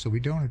light off so we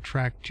don't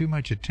attract too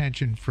much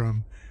attention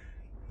from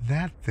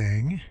that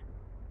thing.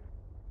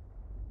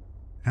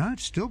 Now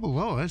it's still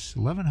below us,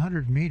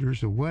 1,100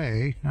 meters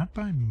away. Not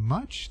by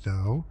much,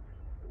 though.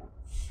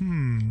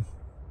 All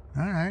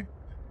right.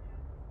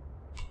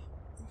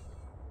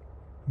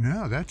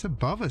 No, that's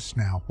above us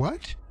now.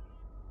 What?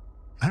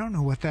 I don't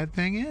know what that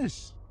thing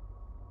is.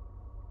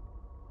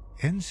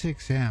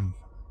 N6M.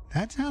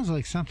 That sounds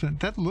like something...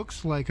 That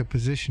looks like a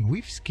position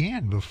we've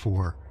scanned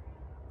before.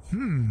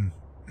 All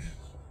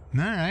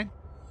right.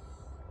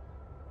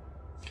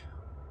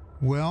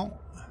 Well,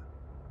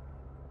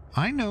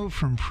 I know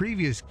from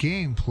previous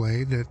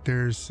gameplay that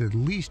there's at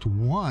least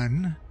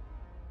one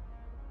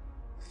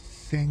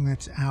thing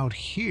that's out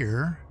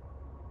here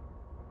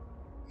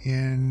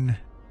in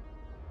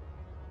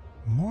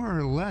more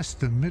or less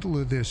the middle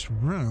of this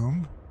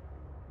room.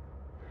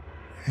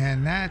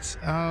 And that's...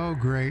 Oh,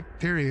 great.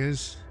 There he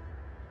is.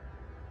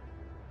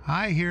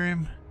 I hear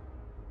him.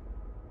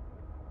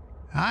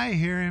 I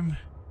hear him.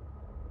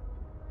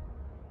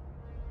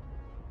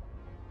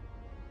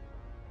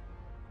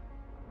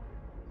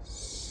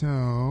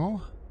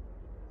 So...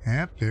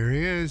 Yep, there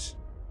he is.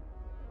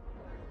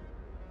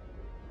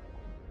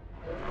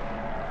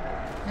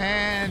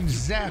 And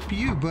zap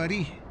you,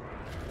 buddy.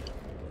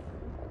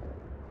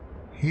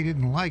 He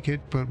didn't like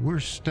it, but we're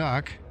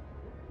stuck.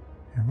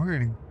 And we're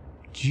going to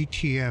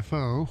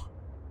GTFO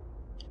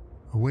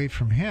away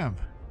from him.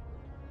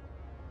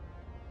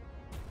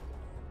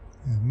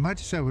 As much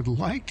as I would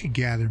like to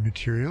gather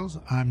materials,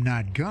 I'm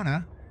not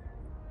gonna.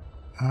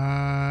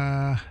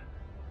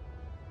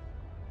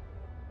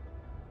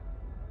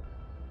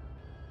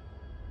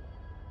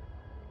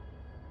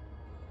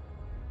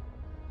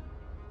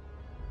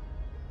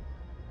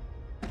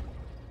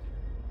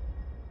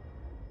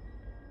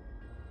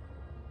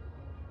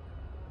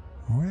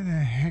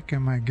 heck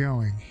am I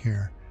going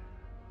here?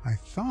 I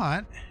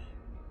thought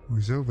it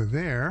was over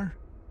there.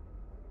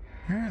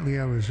 Apparently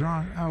I was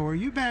wrong. Oh, are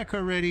you back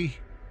already?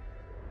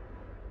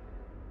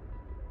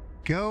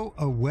 Go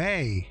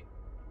away.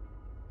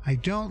 I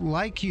don't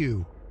like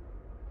you.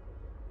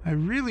 I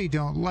really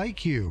don't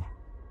like you.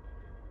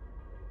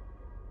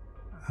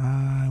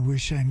 I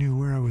wish I knew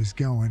where I was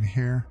going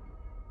here.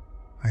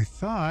 I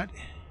thought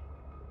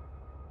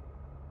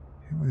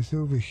it was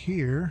over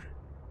here,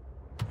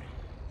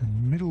 in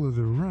the middle of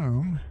the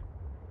room.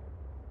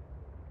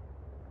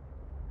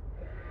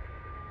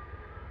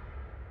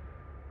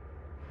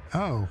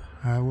 Oh,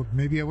 well,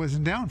 maybe I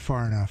wasn't down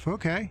far enough.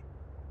 Okay.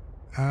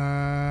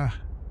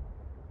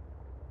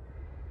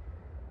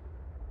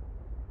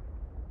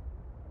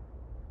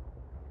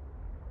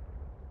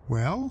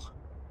 Well?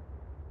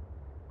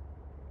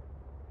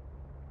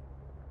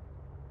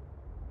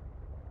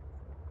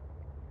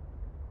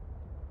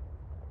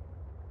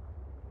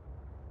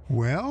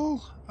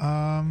 Well,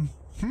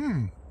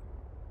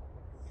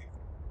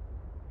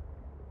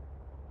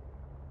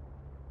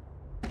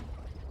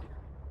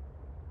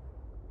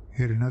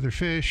 Hit another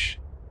fish.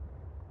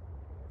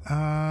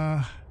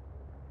 Where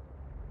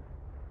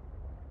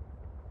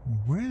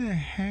the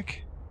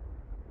heck?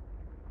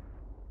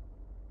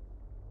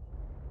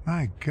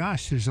 My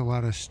gosh, there's a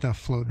lot of stuff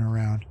floating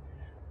around.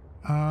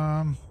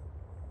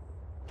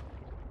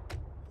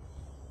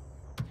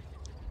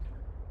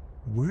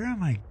 Where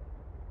am I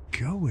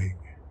going?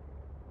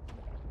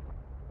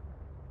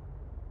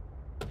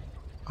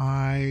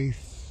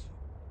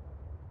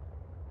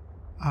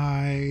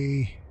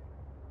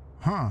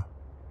 Huh.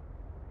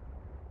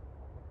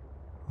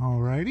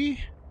 Alrighty.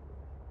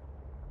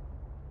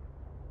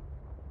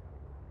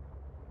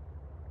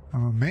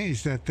 I'm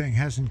amazed that thing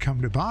hasn't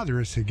come to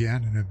bother us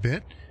again in a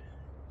bit.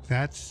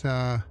 That's,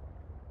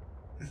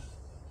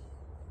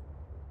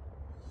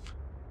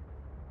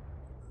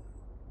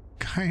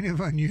 kind of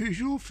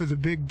unusual for the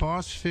big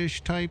boss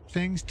fish type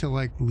things to,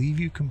 like, leave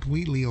you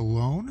completely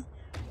alone.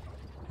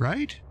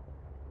 Right?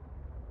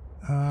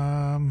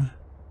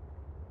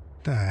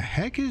 The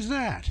heck is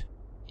that?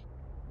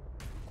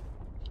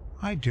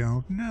 I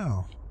don't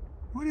know.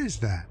 What is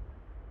that?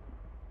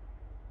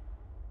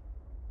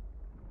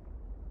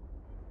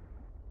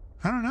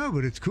 I don't know,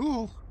 but it's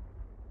cool.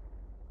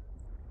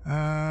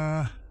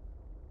 Where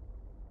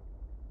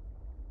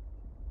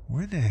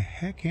the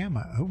heck am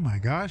I? Oh my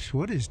gosh,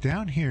 what is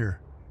down here?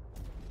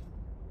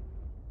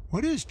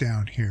 What is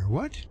down here?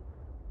 What?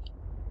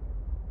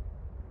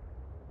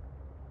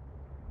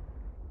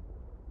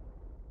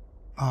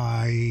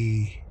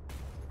 I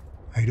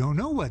don't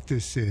know what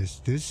this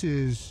is. This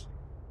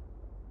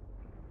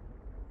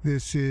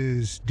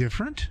is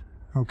different.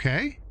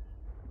 Okay.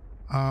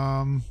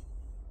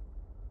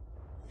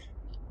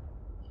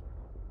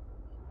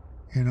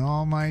 In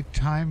all my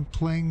time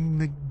playing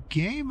the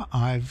game,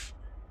 I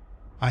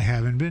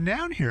haven't been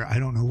down here. I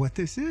don't know what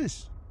this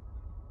is.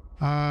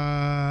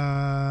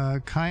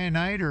 Kyanite,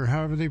 or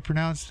however they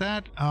pronounce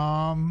that.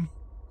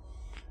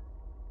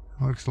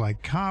 Looks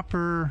like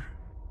copper.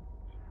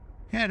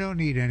 Yeah, I don't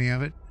need any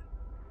of it.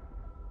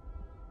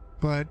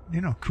 But, you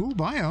know, cool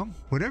biome.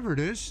 Whatever it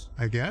is,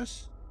 I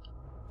guess.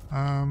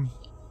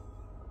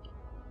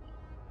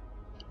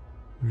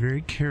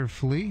 Very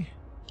carefully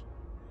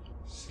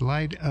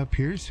slide up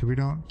here so we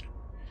don't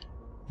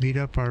beat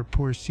up our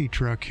poor sea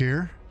truck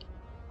here.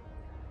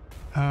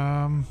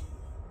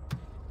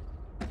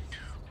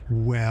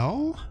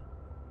 Well,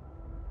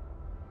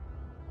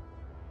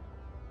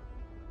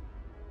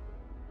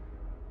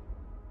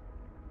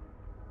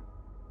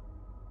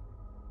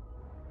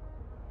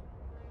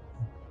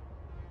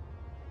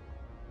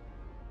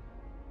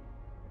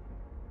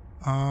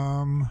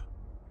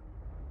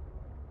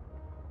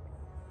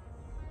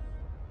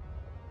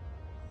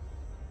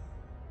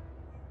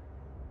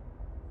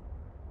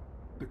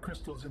 the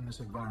crystals in this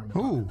environment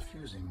are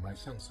confusing my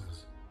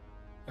senses,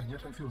 and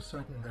yet I feel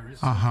certain there is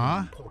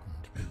something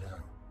important below.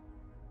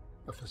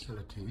 A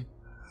facility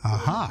or a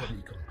body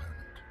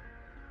component.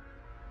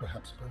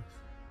 Perhaps both.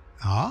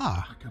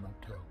 I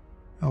cannot tell.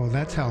 Oh,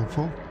 that's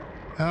helpful.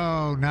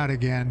 Oh, not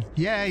again.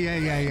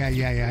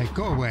 Yeah.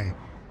 Go away.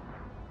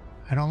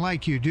 I don't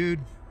like you,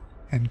 dude.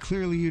 And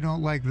clearly you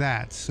don't like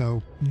that,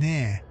 so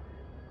nah.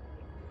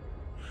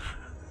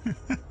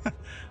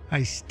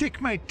 I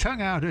stick my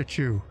tongue out at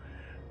you.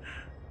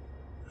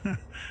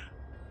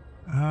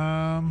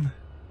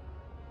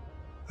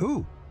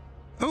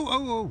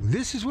 Oh,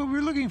 this is what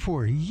we're looking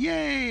for.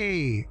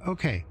 Yay!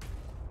 Okay.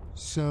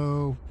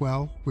 So,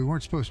 well, we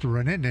weren't supposed to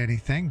run into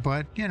anything,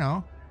 but, you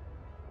know.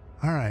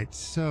 All right,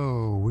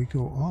 so we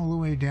go all the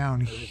way down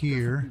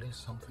here. There is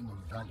something of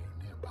value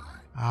nearby.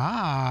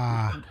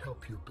 It could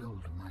help you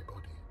build my body.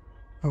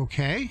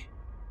 Okay.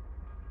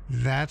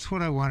 That's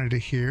what I wanted to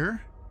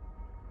hear.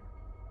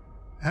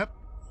 Yep.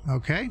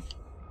 Okay.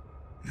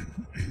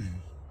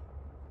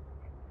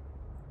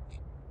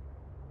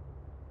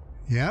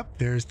 Yep,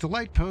 there's the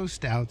light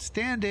post.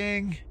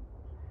 Outstanding.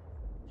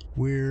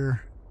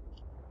 We're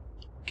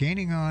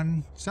gaining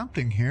on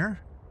something here.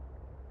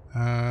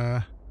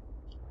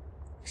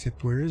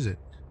 Except where is it?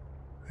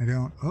 I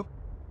don't... Oh.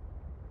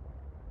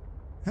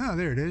 Oh,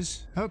 there it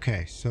is.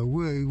 Okay, so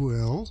we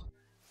will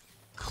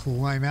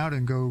climb out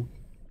and go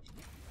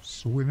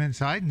swim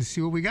inside and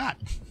see what we got.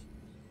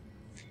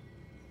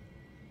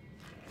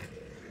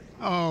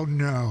 Oh,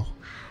 no.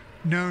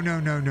 No, no,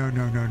 no, no,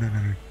 no, no, no,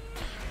 no.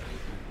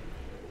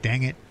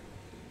 Dang it.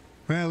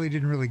 Well, he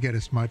didn't really get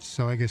us much,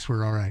 so I guess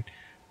we're all right.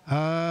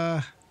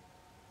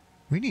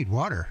 We need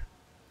water.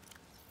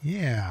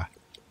 Yeah,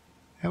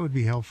 that would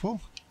be helpful.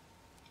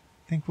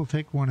 I think we'll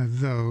take one of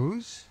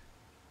those.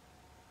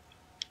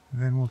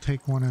 Then we'll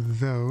take one of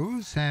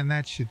those, and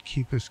that should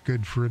keep us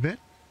good for a bit.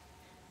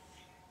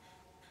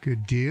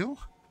 Good deal.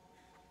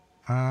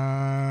 Where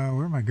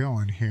am I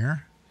going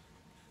here?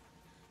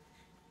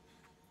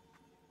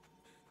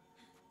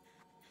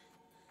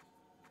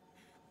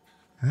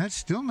 And that's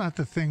still not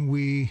the thing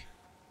we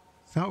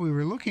thought we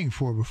were looking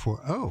for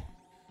before. Oh,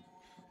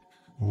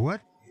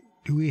 what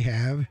do we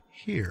have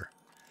here?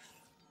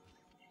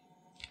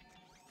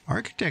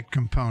 Architect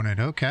component,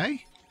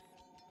 okay.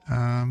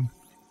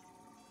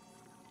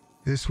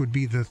 This would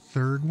be the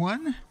third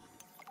one.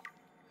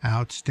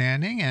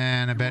 Outstanding,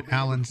 and I bet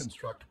Alan's...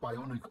 construct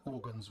bionic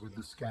organs with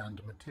the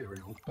scanned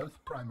material,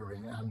 both primary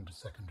and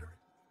secondary.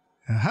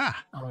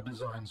 Aha! Our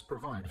designs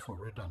provide for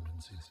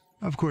redundancies.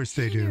 Of course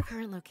they In do. your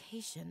current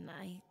location,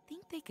 I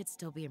think they could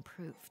still be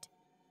improved.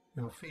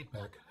 Your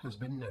feedback has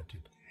been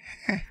noted.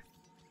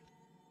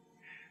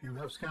 You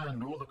have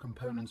scanned all the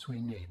components we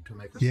need to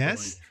make a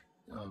Yes?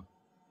 storage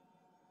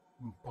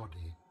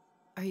body.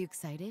 Are you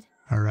excited?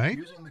 All right.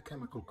 Using the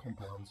chemical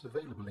compounds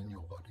available in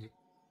your body,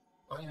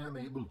 I am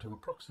able to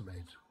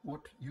approximate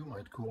what you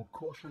might call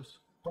cautious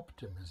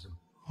optimism.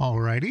 All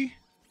righty.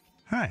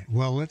 All right,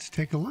 well, let's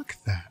take a look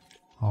at that.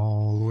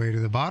 All the way to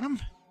the bottom.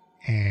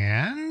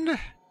 And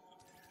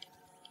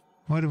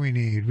what do we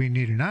need? We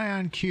need an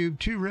ion cube,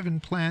 2 ribbon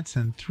plants,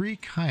 and 3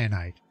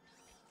 kyanite.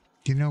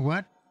 You know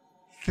what?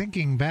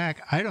 Thinking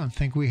back, I don't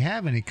think we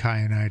have any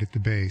kyanite at the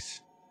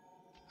base.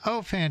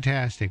 Oh,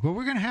 fantastic. Well,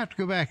 we're going to have to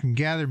go back and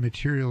gather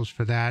materials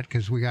for that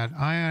because we got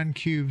ion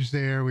cubes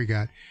there. We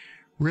got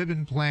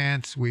ribbon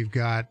plants. We've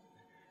got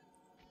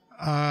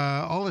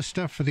all the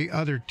stuff for the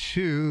other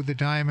 2, the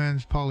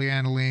diamonds,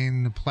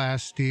 polyaniline, the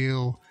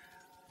plasteel,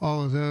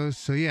 all of those.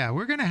 So, yeah,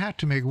 we're going to have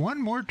to make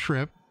one more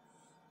trip,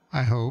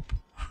 I hope,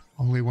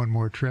 only one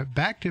more trip,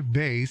 back to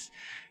base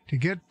to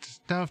get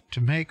stuff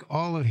to make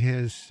all of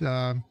his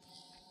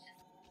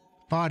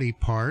body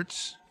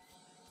parts.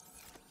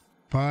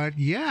 But,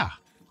 yeah.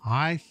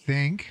 I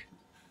think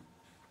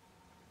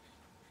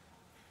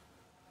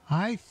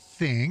I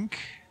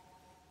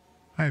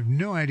have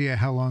no idea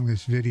how long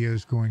this video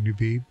is going to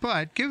be,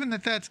 but given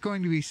that that's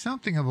going to be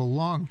something of a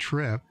long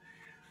trip,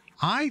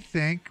 I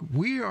think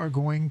we are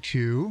going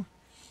to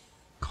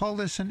call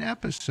this an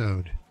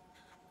episode.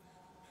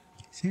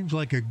 Seems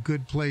like a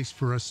good place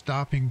for a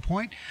stopping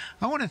point.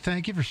 I want to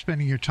thank you for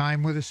spending your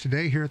time with us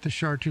today here at the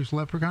Chartreuse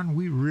Leprechaun.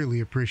 We really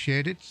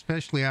appreciate it,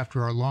 especially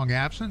after our long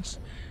absence.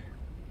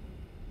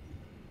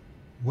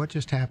 What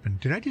just happened?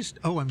 Did I just...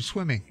 Oh, I'm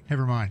swimming.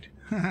 Never mind.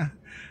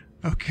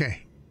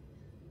 Okay.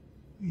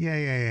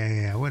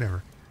 Yeah,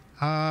 whatever.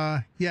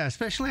 Yeah,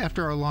 especially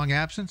after our long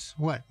absence.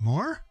 What,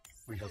 more?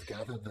 We have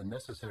gathered the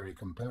necessary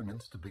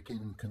components to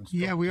begin constructing...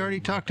 Yeah, we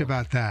already talked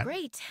about that.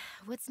 Great.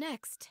 What's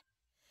next?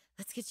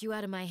 Let's get you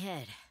out of my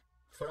head.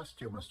 First,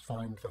 you must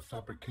find the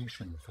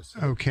fabrication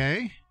facility.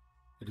 Okay.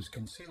 It is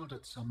concealed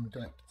at some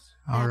depths.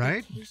 All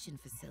right. Fabrication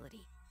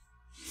facility.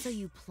 So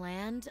you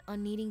planned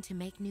on needing to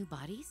make new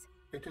bodies?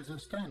 It is a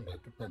standard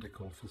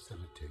medical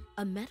facility.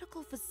 A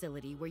medical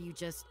facility where you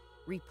just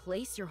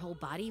replace your whole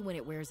body when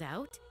it wears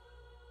out?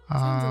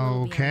 Sounds a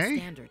little beyond Okay.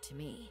 standard to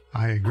me.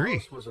 I agree.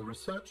 Ours was a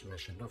research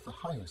mission of the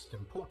highest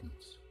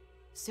importance.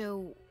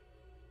 So,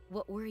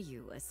 what were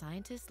you, a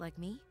scientist like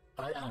me?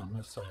 I am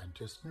a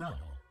scientist now.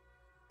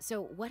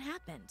 So, what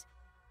happened?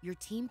 Your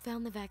team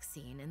found the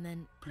vaccine and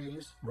then...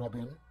 Please,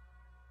 Robin,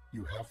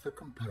 you have the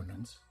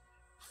components.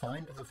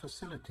 Find the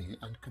facility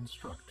and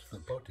construct the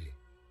body.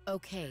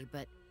 Okay,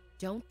 but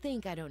don't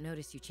think I don't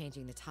notice you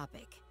changing the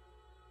topic.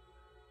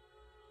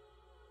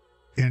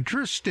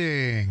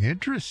 Interesting.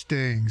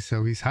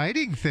 So he's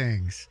hiding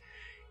things.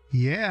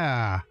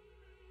 Yeah.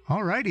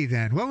 Alrighty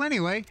then. Well,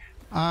 anyway,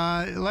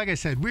 like I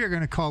said, we are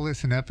going to call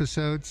this an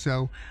episode.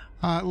 So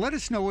let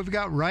us know what we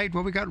got right,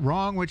 what we got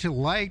wrong, what you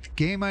liked,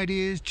 game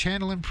ideas,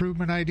 channel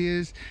improvement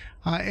ideas,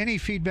 any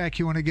feedback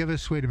you want to give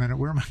us. Wait a minute.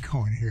 Where am I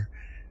going here?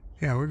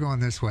 Yeah, we're going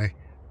this way.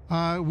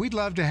 We'd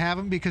love to have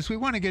them because we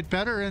want to get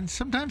better, and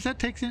sometimes that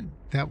takes in...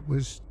 That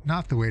was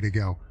not the way to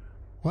go.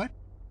 What?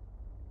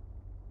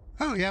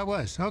 Oh, yeah, it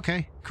was.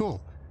 Okay,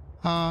 cool.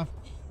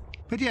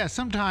 But yeah,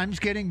 sometimes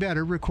getting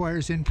better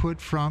requires input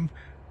from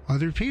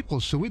other people,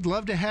 so we'd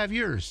love to have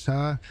yours.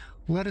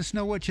 Let us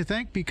know what you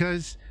think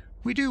because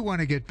we do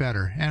want to get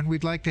better, and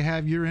we'd like to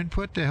have your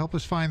input to help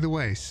us find the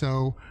way.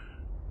 So,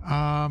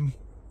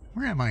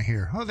 where am I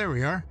here? Oh, there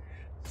we are.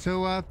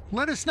 So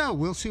let us know.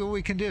 We'll see what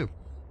we can do.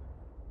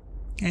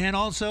 And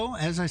also,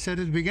 as I said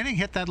at the beginning,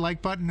 hit that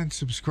like button and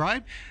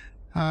subscribe.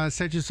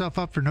 Set yourself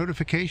up for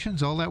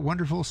notifications, all that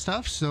wonderful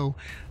stuff, so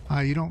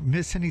you don't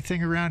miss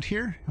anything around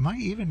here. Am I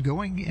even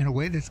going in a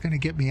way that's going to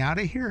get me out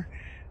of here?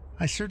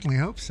 I certainly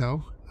hope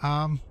so.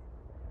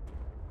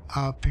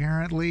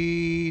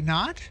 Apparently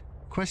not?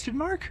 Question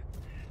mark?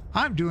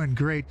 I'm doing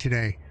great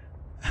today.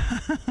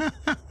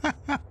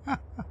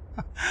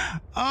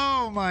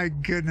 Oh my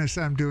goodness,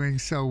 I'm doing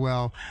so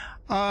well.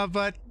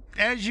 But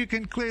as you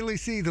can clearly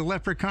see, the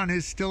Leprechaun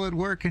is still at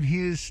work and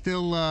he is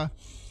still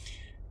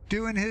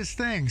doing his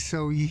thing,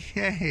 so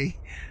yay.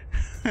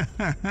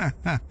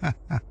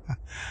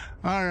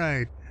 All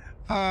right.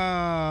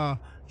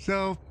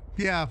 So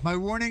yeah, my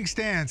warning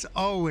stands.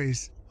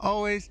 Always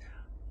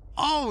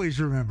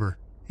remember,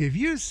 if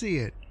you see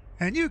it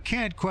and you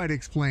can't quite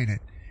explain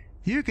it,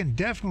 you can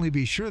definitely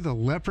be sure the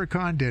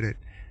Leprechaun did it.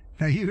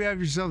 Now you have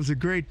yourselves a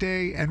great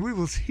day, and we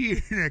will see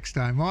you next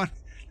time on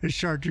the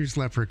Chartreuse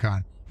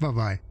Leprechaun.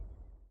 Bye-bye.